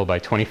outlived Quill by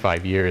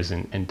 25 years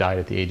and died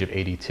at the age of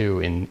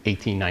 82 in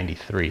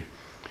 1893.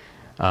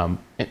 And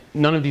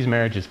none of these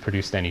marriages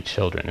produced any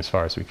children, as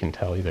far as we can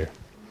tell either.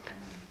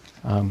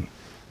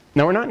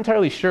 Now, we're not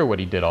entirely sure what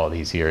he did all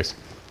these years.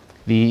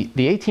 The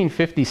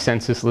 1850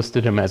 census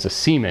listed him as a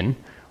seaman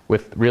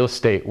with real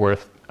estate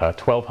worth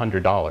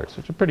 $1,200,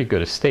 which is a pretty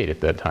good estate at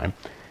that time.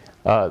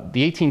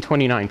 The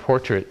 1829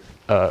 portrait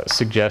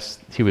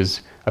suggests he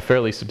was a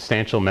fairly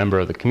substantial member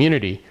of the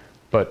community,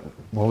 but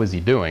what was he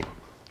doing?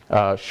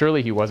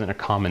 Surely he wasn't a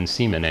common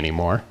seaman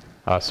anymore,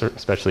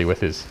 especially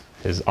with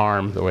his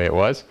arm the way it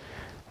was.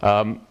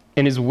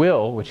 In his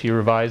will, which he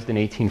revised in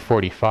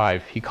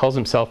 1845, he calls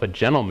himself a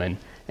gentleman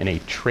and a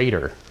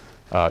trader,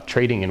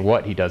 trading in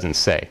what he doesn't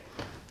say.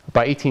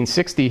 By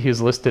 1860, he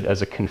was listed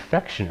as a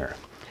confectioner,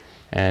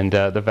 and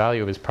the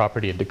value of his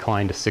property had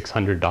declined to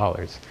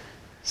 $600.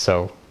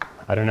 So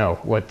I don't know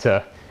what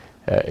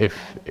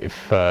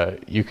if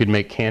you could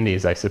make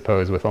candies, I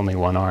suppose, with only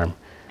one arm.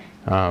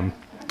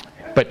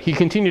 But he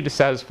continued to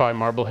satisfy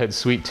Marblehead's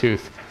sweet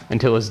tooth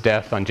until his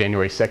death on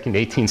January 2nd,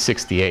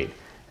 1868,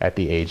 at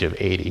the age of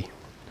 80.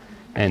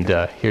 And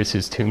here's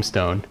his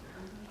tombstone,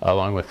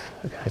 along with,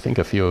 I think,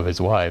 a few of his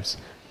wives,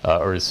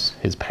 or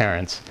his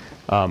parents,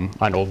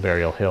 on Old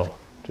Burial Hill,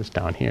 just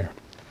down here.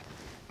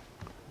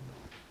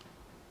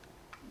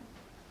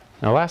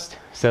 Now, last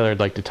sailor I'd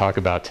like to talk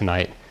about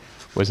tonight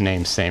was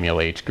named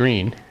Samuel H.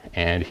 Greene,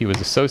 and he was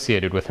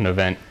associated with an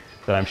event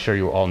that I'm sure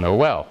you all know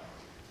well.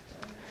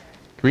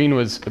 Greene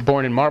was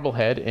born in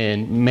Marblehead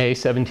in May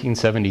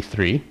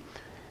 1773,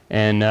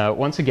 and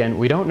once again,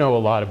 we don't know a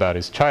lot about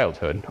his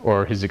childhood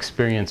or his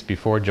experience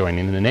before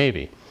joining the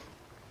Navy.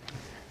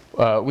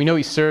 We know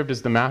he served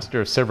as the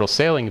master of several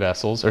sailing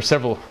vessels, or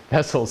several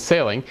vessels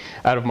sailing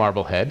out of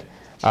Marblehead.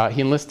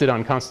 He enlisted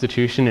on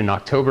Constitution in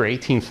October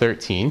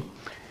 1813,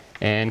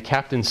 and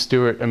Captain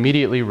Stewart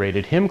immediately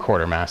rated him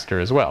quartermaster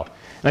as well.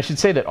 And I should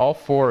say that all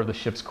 4 of the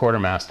ship's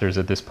quartermasters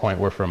at this point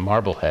were from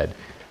Marblehead,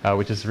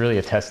 which is really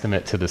a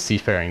testament to the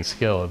seafaring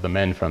skill of the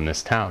men from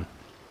this town.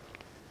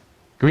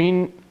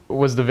 Greene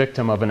was the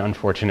victim of an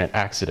unfortunate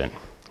accident,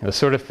 the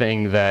sort of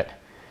thing that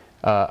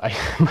I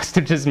must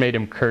have just made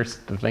him curse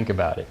to think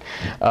about it.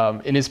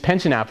 In his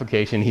pension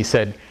application, he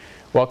said,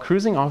 while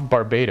cruising off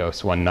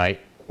Barbados one night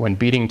when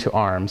beating to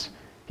arms,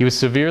 he was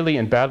severely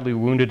and badly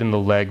wounded in the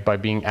leg by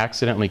being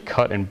accidentally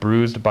cut and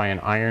bruised by an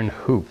iron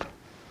hoop.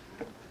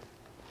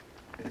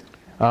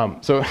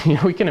 So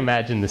we can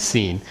imagine the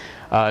scene.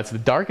 It's the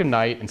dark of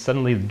night, and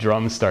suddenly the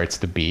drum starts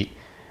to beat,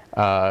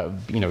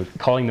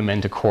 calling the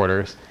men to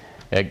quarters.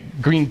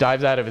 Greene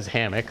dives out of his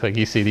hammock, like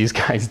you see these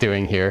guys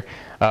doing here,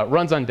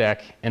 runs on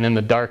deck, and in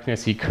the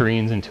darkness he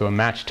careens into a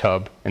match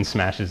tub and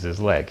smashes his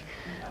leg.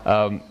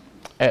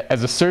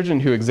 As a surgeon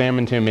who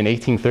examined him in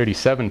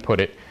 1837 put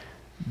it,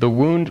 the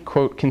wound,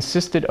 quote,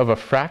 consisted of a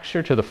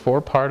fracture to the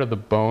forepart of the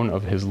bone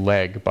of his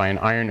leg by an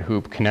iron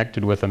hoop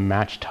connected with a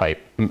match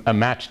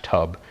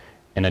tub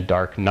in a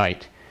dark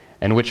night,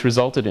 and which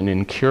resulted in an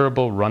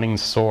incurable running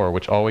sore,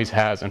 which always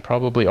has and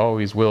probably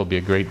always will be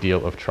a great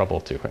deal of trouble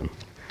to him.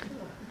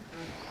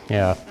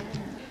 Yeah.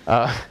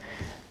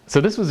 So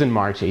this was in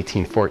March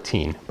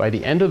 1814. By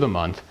the end of the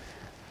month,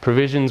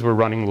 provisions were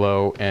running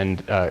low, and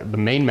the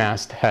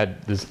mainmast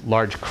had this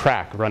large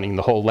crack running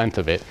the whole length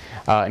of it,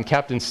 and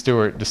Captain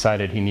Stewart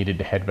decided he needed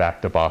to head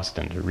back to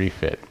Boston to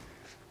refit.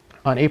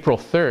 On April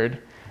 3rd,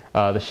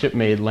 the ship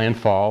made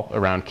landfall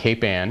around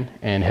Cape Ann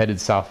and headed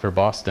south for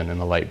Boston in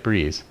a light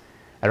breeze.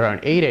 At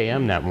around 8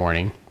 a.m. that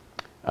morning,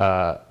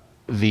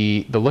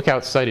 the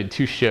lookout sighted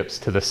 2 ships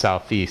to the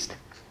southeast,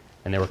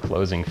 and they were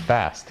closing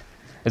fast.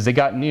 As they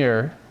got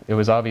near, it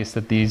was obvious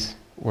that these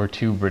were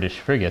 2 British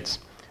frigates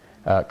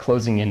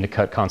closing in to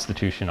cut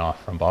Constitution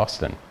off from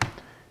Boston.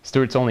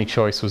 Stuart's only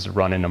choice was to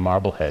run into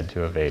Marblehead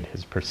to evade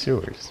his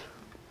pursuers.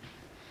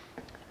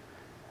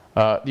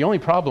 The only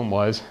problem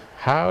was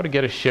how to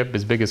get a ship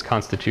as big as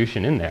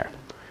Constitution in there.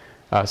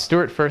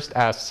 Stuart first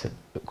asked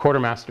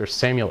Quartermaster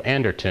Samuel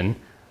Anderton,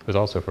 who was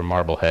also from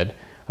Marblehead,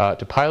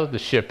 to pilot the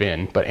ship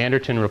in, but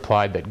Anderton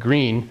replied that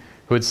Greene,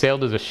 who had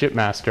sailed as a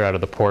shipmaster out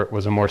of the port,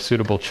 was a more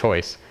suitable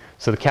choice,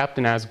 so the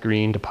captain asked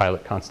Greene to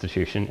pilot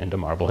Constitution into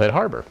Marblehead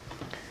Harbor.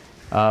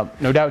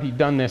 No doubt he'd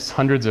done this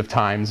hundreds of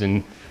times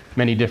in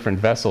many different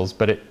vessels,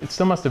 but it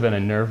still must have been a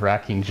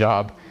nerve-wracking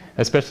job,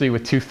 especially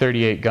with two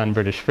 38-gun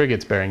British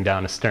frigates bearing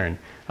down astern.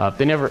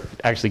 They never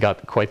actually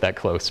got quite that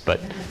close,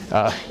 but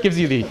gives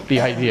you the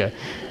idea.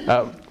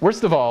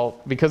 Worst of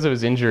all, because of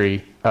his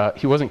injury,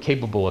 he wasn't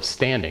capable of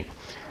standing.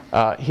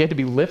 He had to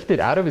be lifted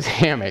out of his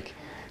hammock,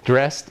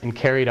 dressed and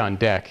carried on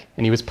deck,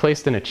 and he was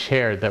placed in a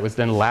chair that was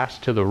then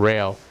lashed to the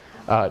rail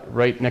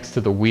right next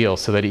to the wheel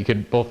so that he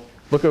could both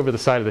look over the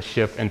side of the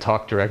ship and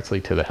talk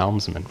directly to the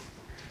helmsman.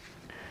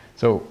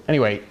 So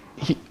anyway,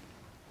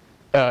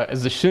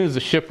 as soon as the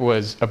ship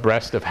was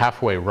abreast of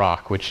Halfway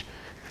Rock, which,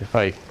 if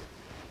I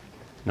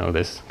know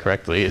this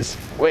correctly, is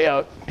way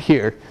out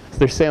here, so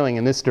they're sailing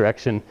in this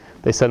direction,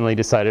 they suddenly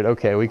decided,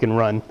 okay, we can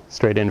run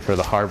straight in for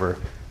the harbor,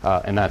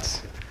 and that's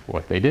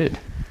what they did.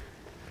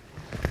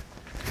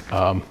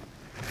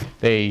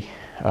 Obviously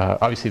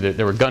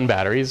there were gun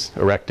batteries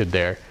erected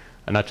there,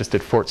 not just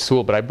at Fort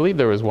Sewell, but I believe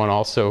there was one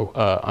also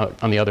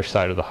on the other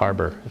side of the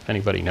harbor. If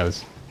anybody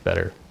knows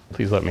better,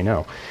 please let me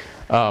know.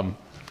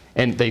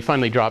 And they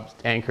finally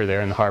dropped anchor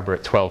there in the harbor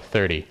at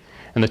 12:30.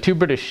 And the two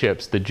British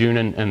ships, the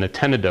Junon and the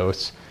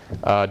Tenedos,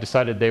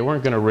 decided they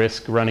weren't going to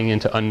risk running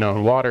into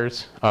unknown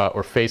waters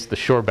or face the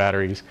shore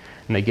batteries,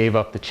 and they gave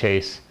up the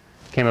chase,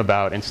 came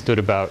about, and stood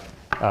about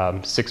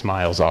 6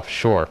 miles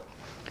offshore.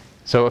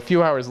 So a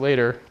few hours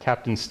later,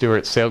 Captain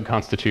Stuart sailed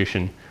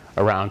Constitution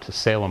around to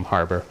Salem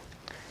Harbor.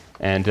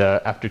 And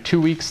after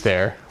 2 weeks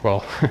there,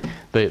 well,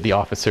 the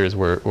officers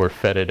were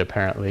feted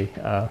apparently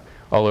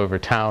all over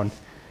town.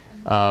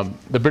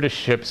 The British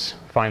ships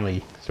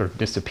finally sort of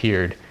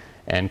disappeared,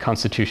 and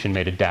Constitution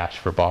made a dash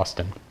for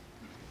Boston.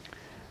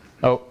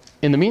 Oh,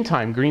 in the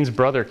meantime, Greene's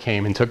brother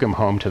came and took him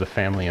home to the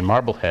family in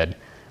Marblehead,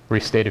 where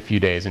he stayed a few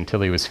days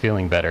until he was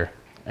feeling better,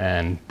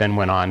 and then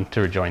went on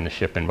to rejoin the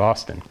ship in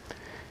Boston.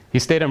 He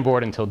stayed on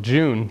board until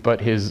June,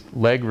 but his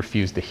leg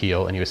refused to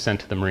heal, and he was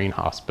sent to the Marine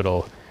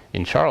Hospital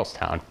in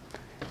Charlestown.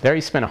 There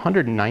he spent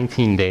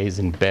 119 days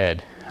in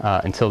bed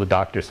until the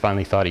doctors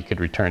finally thought he could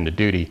return to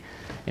duty,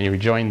 and he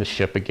rejoined the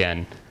ship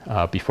again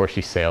before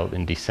she sailed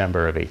in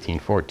December of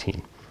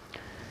 1814.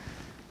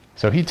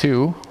 So he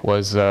too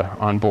was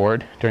on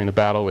board during the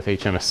battle with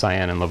HMS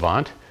Cyane and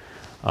Levant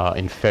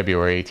in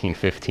February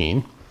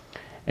 1815,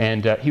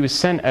 and he was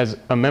sent as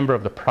a member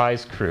of the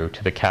prize crew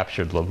to the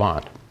captured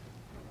Levant.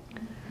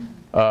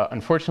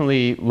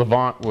 Unfortunately,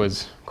 Levant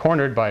was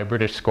cornered by a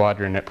British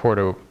squadron at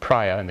Porto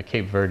Praya in the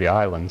Cape Verde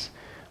Islands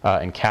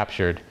and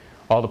captured.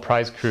 All the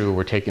prize crew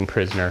were taken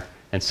prisoner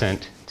and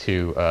sent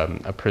to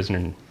a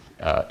prison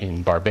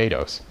in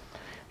Barbados.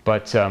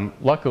 But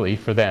luckily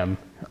for them,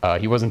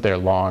 he wasn't there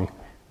long.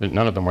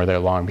 None of them were there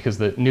long because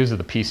the news of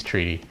the peace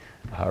treaty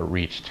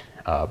reached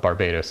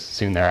Barbados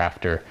soon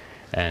thereafter,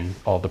 and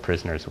all the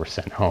prisoners were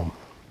sent home.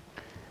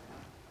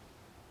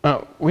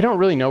 We don't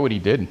really know what he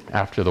did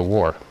after the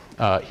war.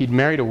 He'd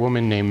married a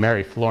woman named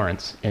Mary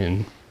Florence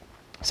in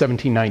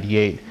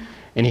 1798,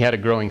 and he had a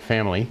growing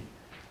family.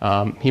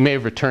 He may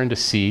have returned to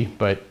sea,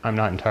 but I'm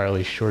not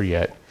entirely sure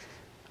yet.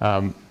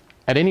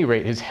 At any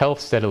rate, his health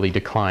steadily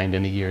declined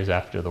in the years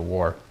after the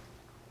war.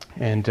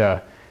 And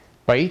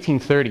by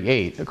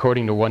 1838,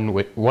 according to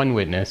one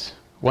witness,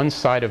 one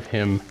side of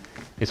him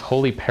is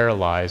wholly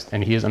paralyzed,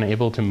 and he is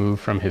unable to move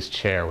from his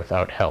chair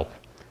without help.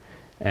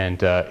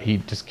 And he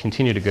just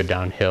continued to go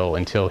downhill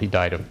until he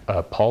died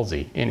of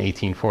palsy in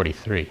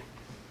 1843.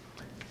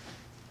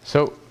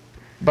 So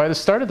by the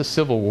start of the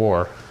Civil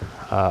War,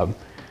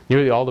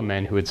 nearly all the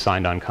men who had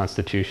signed on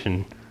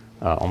Constitution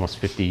almost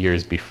 50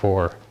 years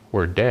before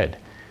were dead.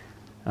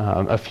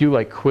 A few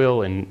like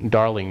Quill and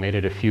Darling made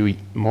it a few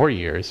more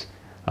years,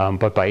 but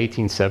by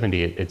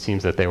 1870 it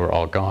seems that they were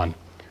all gone.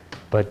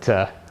 But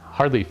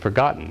hardly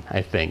forgotten,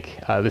 I think.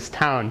 This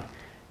town,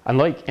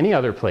 unlike any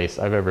other place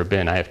I've ever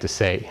been, I have to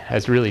say,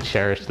 has really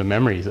cherished the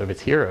memories of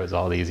its heroes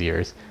all these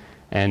years.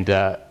 And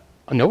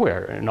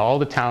nowhere in all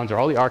the towns or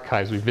all the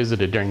archives we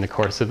visited during the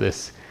course of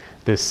this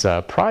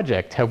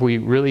project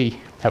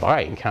have I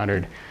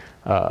encountered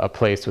a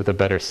place with a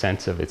better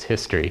sense of its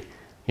history.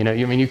 You know,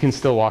 I mean, you can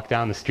still walk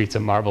down the streets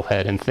of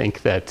Marblehead and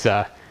think that,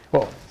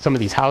 well, some of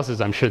these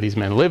houses I'm sure these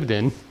men lived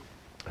in,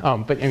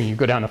 but I mean, you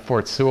go down to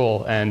Fort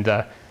Sewell and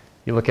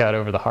you look out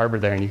over the harbor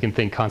there and you can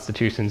think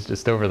Constitution's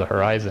just over the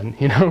horizon,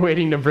 you know,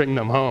 waiting to bring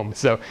them home.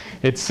 So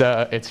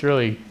it's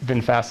really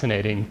been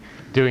fascinating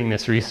doing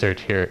this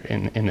research here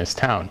in this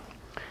town.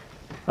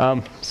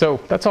 So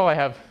that's all I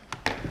have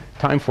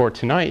time for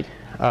tonight.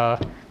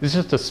 This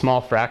is just a small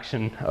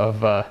fraction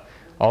of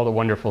all the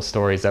wonderful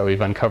stories that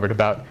we've uncovered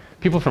about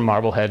people from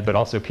Marblehead, but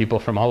also people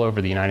from all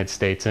over the United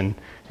States and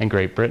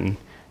Great Britain.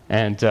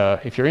 And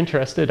if you're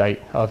interested, I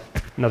have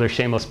another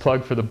shameless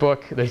plug for the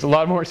book. There's a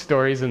lot more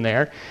stories in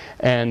there.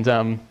 And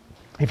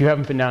if you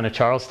haven't been down to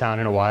Charlestown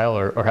in a while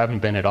or haven't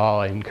been at all,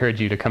 I encourage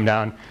you to come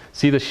down,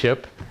 see the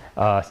ship,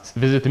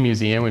 visit the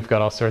museum. We've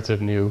got all sorts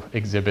of new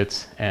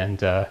exhibits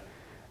and,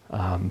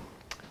 well,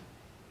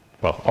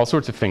 all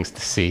sorts of things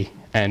to see.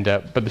 And,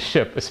 but the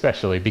ship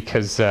especially,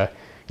 because you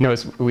know,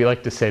 as we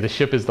like to say, the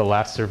ship is the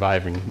last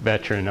surviving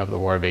veteran of the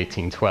War of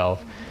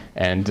 1812.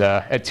 And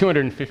at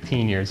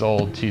 215 years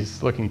old,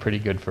 she's looking pretty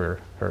good for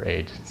her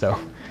age. So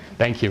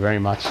thank you very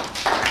much.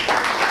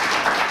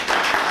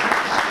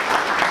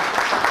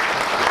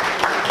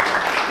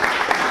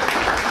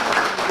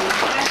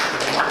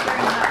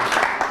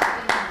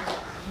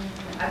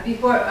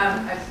 Before,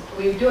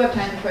 we do have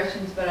time for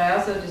questions, but I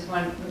also just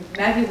want,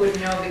 Matthew wouldn't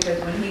know because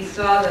when he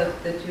saw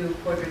the two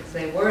portraits,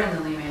 they were in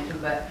the Lee Mansion,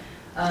 but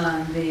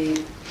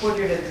the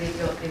portrait of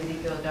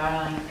Ezekiel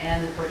Darling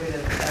and the portrait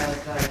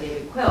of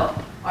David Quill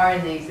are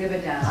in the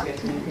exhibit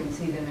downstairs, and you can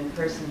see them in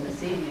person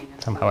this evening.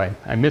 Somehow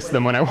I missed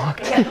them when I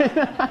walked in.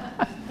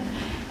 Yeah.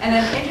 And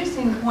an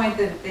interesting point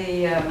that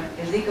the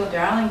Ezekiel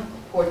Darling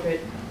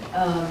portrait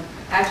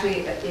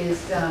actually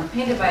is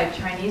painted by a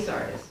Chinese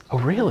artist. Oh,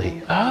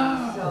 really?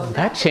 Oh, So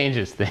that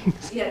changes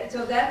things. Yeah,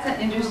 so that's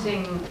an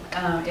interesting,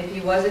 if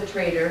he was a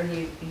trader,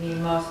 he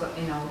most,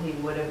 you know, he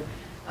would have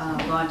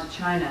gone to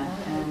China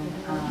and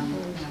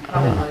you know,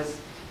 probably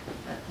was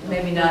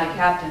maybe not a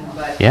captain,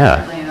 but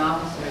certainly an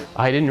officer.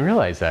 I didn't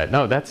realize that.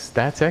 No, that's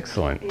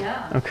excellent.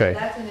 Yeah. Okay. So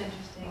that's an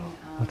interesting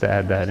I'll have to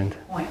add that in.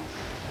 point.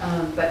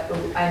 But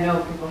I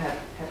know people have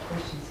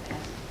questions to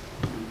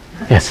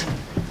ask. Yes.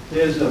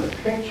 There's a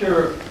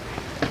picture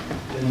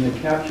in the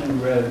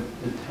caption read,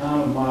 "The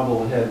town of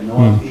Marblehead,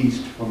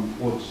 northeast from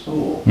Fort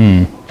Sewell."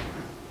 And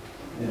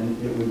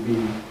it would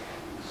be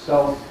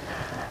south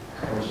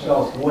or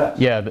southwest.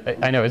 Yeah,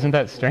 I know. Isn't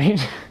that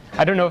strange?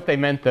 I don't know if they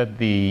meant that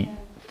the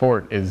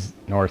fort is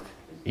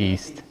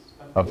northeast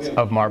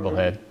of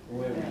Marblehead.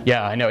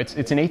 Yeah, I know.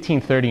 It's an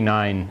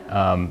 1839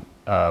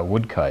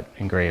 woodcut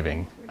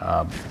engraving.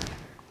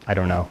 I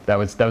don't know. That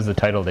was the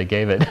title they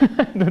gave it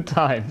at the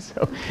time.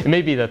 So it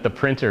may be that the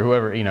printer,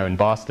 whoever, you know, in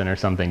Boston or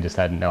something, just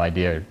had no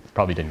idea,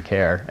 probably didn't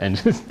care, and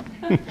just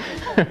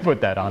put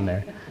that on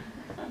there.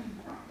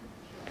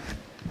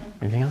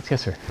 Anything else?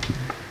 Yes, sir.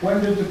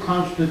 When did the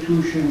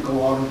Constitution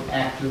go out of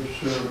active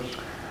service?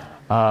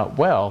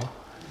 Well,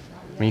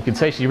 I mean, you could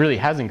say she really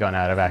hasn't gone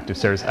out of active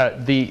service.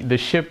 The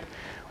ship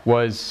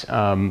was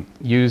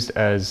used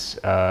as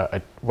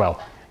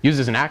used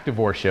as an active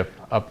warship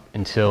up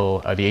until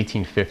the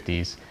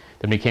 1850s.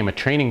 Then became a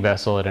training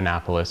vessel at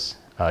Annapolis.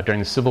 During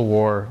the Civil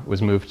War,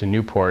 was moved to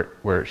Newport,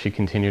 where she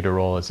continued to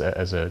roll as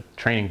a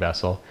training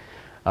vessel.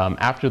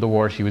 After the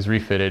war, she was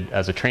refitted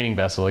as a training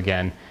vessel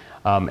again,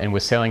 and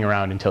was sailing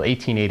around until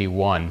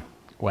 1881,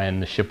 when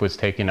the ship was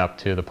taken up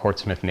to the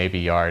Portsmouth Navy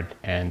Yard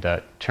and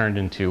turned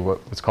into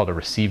what was called a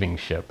receiving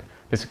ship,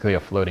 basically a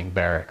floating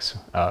barracks.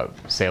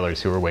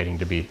 Sailors who were waiting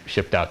to be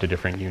shipped out to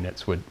different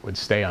units would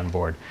stay on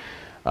board.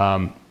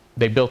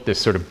 They built this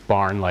sort of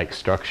barn-like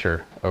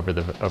structure over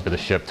the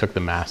ship, took the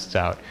masts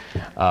out.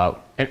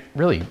 It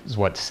really is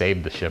what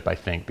saved the ship, I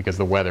think, because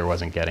the weather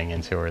wasn't getting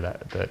into her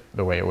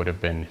the way it would have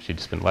been if she'd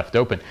just been left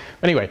open.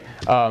 But anyway,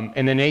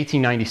 and then in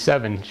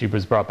 1897, she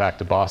was brought back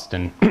to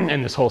Boston,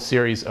 and this whole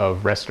series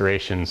of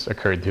restorations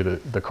occurred through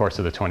the course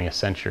of the 20th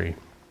century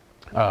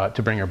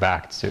to bring her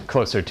back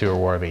closer to her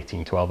War of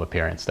 1812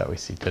 appearance that we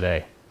see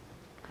today.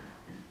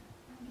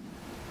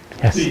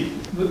 Yes?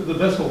 The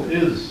vessel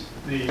is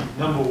the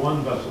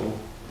 #1 vessel,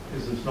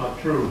 is it's not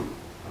true,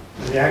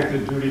 in the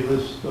active duty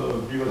list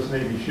of U.S.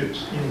 Navy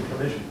ships in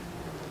commission.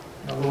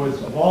 In other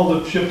words, of all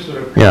the ships that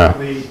are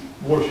currently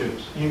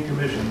warships in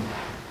commission,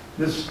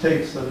 this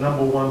takes the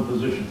 #1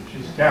 position.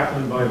 She's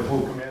captained by a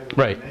full commander of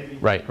the Navy.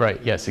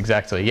 Right. Yes,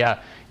 exactly. Yeah.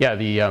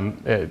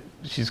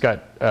 She's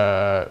got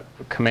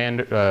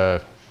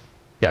commander,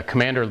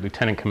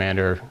 lieutenant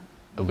commander,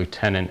 a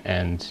lieutenant,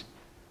 and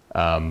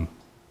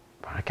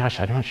gosh,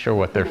 I'm not sure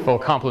what their full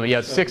complement.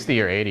 Yeah,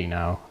 60 or 80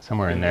 now,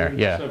 somewhere in there.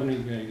 Yeah.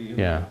 70, 80.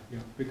 Yeah.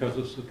 Because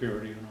of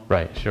security and all.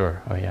 Right. Sure.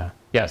 Oh yeah.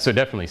 Yeah. So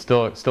definitely,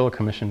 still a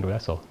commissioned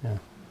vessel. Yeah.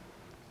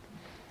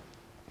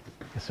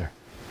 Yes, sir.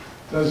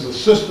 Does the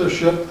sister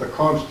ship, the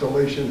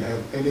Constellation,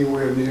 have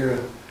anywhere near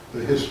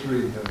the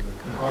history of the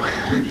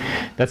Constitution?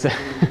 That's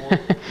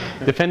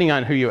depending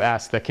on who you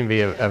ask, that can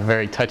be a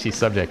very touchy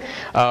subject.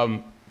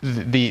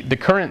 The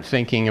current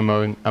thinking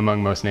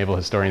among most naval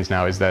historians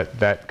now is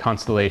that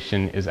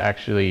Constellation is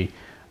actually,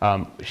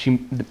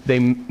 they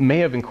may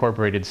have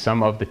incorporated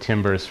some of the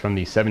timbers from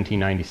the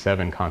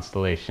 1797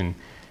 Constellation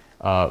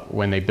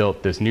when they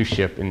built this new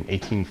ship in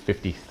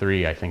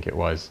 1853, I think it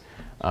was.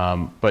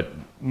 But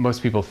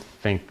most people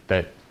think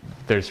that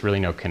there's really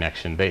no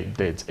connection.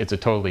 It's a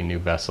totally new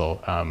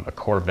vessel, a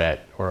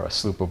corvette or a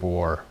sloop of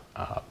war.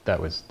 That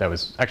was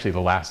actually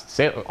the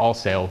last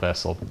all-sail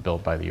vessel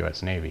built by the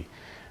U.S. Navy.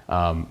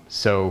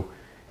 So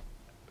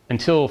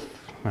until,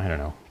 I don't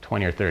know,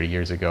 20 or 30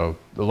 years ago,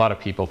 a lot of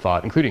people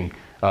thought, including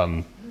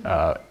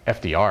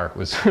FDR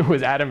was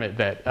was adamant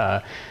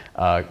that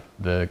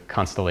the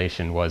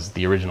constellation was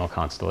the original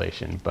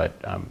constellation, but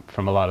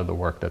from a lot of the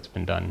work that's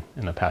been done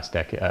in the past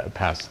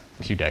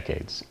few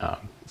decades, it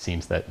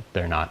seems that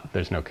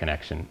there's no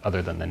connection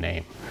other than the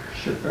name.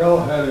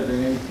 Chappelle had it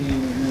in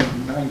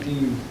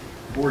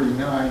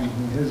 1949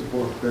 in his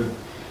book that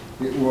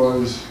it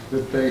was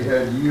that they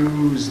had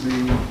used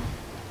the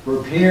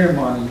repair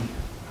money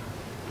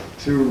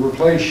to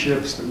replace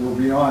ships that were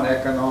beyond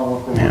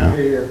economical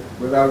repair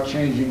without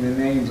changing the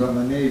names on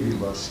the Navy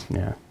list.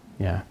 Yeah,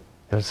 yeah.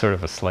 It was sort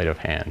of a sleight of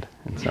hand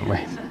in some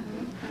ways.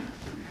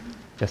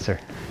 Yes, sir.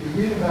 You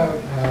read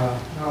about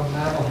how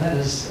Marblehead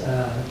has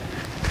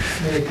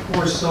made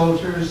poor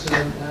soldiers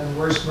and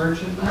worse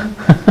merchantmen.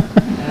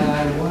 And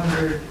I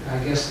wondered, I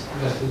guess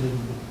they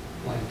didn't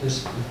like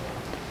discipline.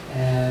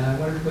 And I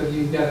wondered whether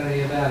you got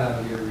any of that out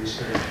of your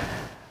research.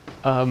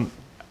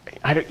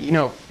 I don't, you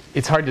know,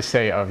 it's hard to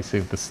say. Obviously,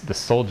 the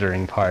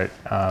soldiering part.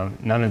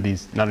 None of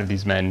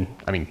these men.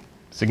 I mean,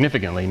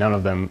 significantly, none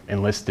of them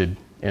enlisted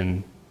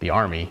in the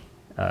army.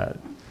 That,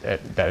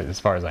 as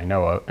far as I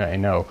know. I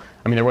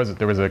mean, there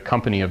was a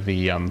company of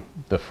the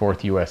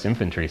 4th U.S.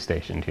 Infantry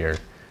stationed here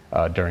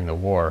during the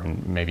war,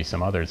 and maybe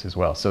some others as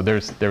well. So there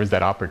was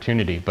that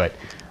opportunity. But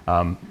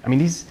I mean,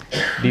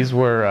 these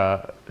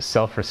were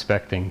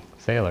self-respecting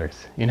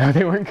sailors. You know,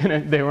 they weren't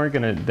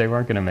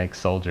gonna make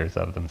soldiers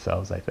of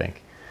themselves, I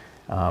think.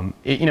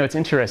 You know, it's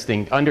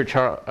interesting. Under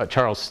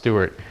Charles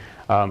Stewart,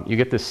 you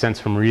get this sense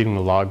from reading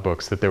the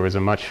logbooks that there was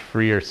a much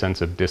freer sense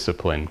of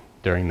discipline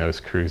during those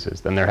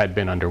cruises than there had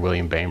been under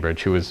William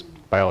Bainbridge, who was,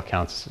 by all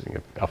accounts,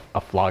 a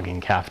flogging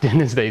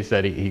captain, as they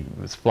said. He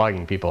was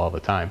flogging people all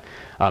the time.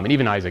 And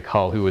even Isaac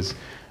Hull, who was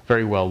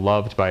very well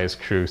loved by his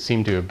crew,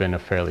 seemed to have been a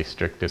fairly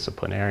strict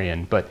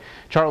disciplinarian. But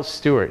Charles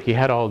Stewart, he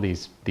had all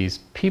these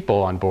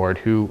people on board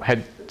who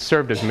had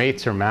served as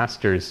mates or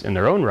masters in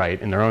their own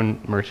right, in their own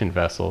merchant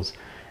vessels.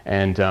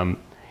 And you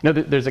know,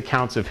 there's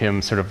accounts of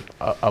him sort of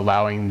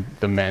allowing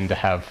the men to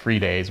have free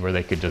days where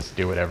they could just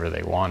do whatever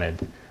they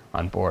wanted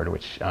on board,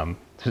 which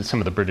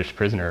some of the British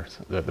prisoners,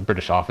 the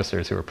British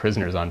officers who were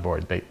prisoners on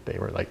board, they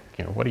were like,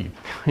 you know, what are you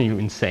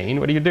insane?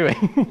 What are you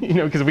doing? You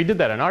know, because we did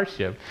that on our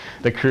ship.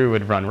 The crew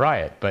would run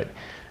riot, but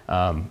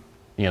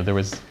you know,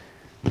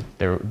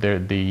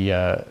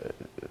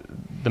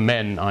 the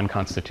men on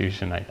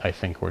Constitution, I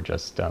think, were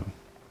just a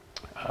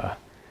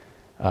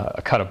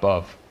cut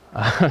above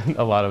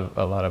a lot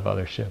of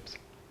other ships.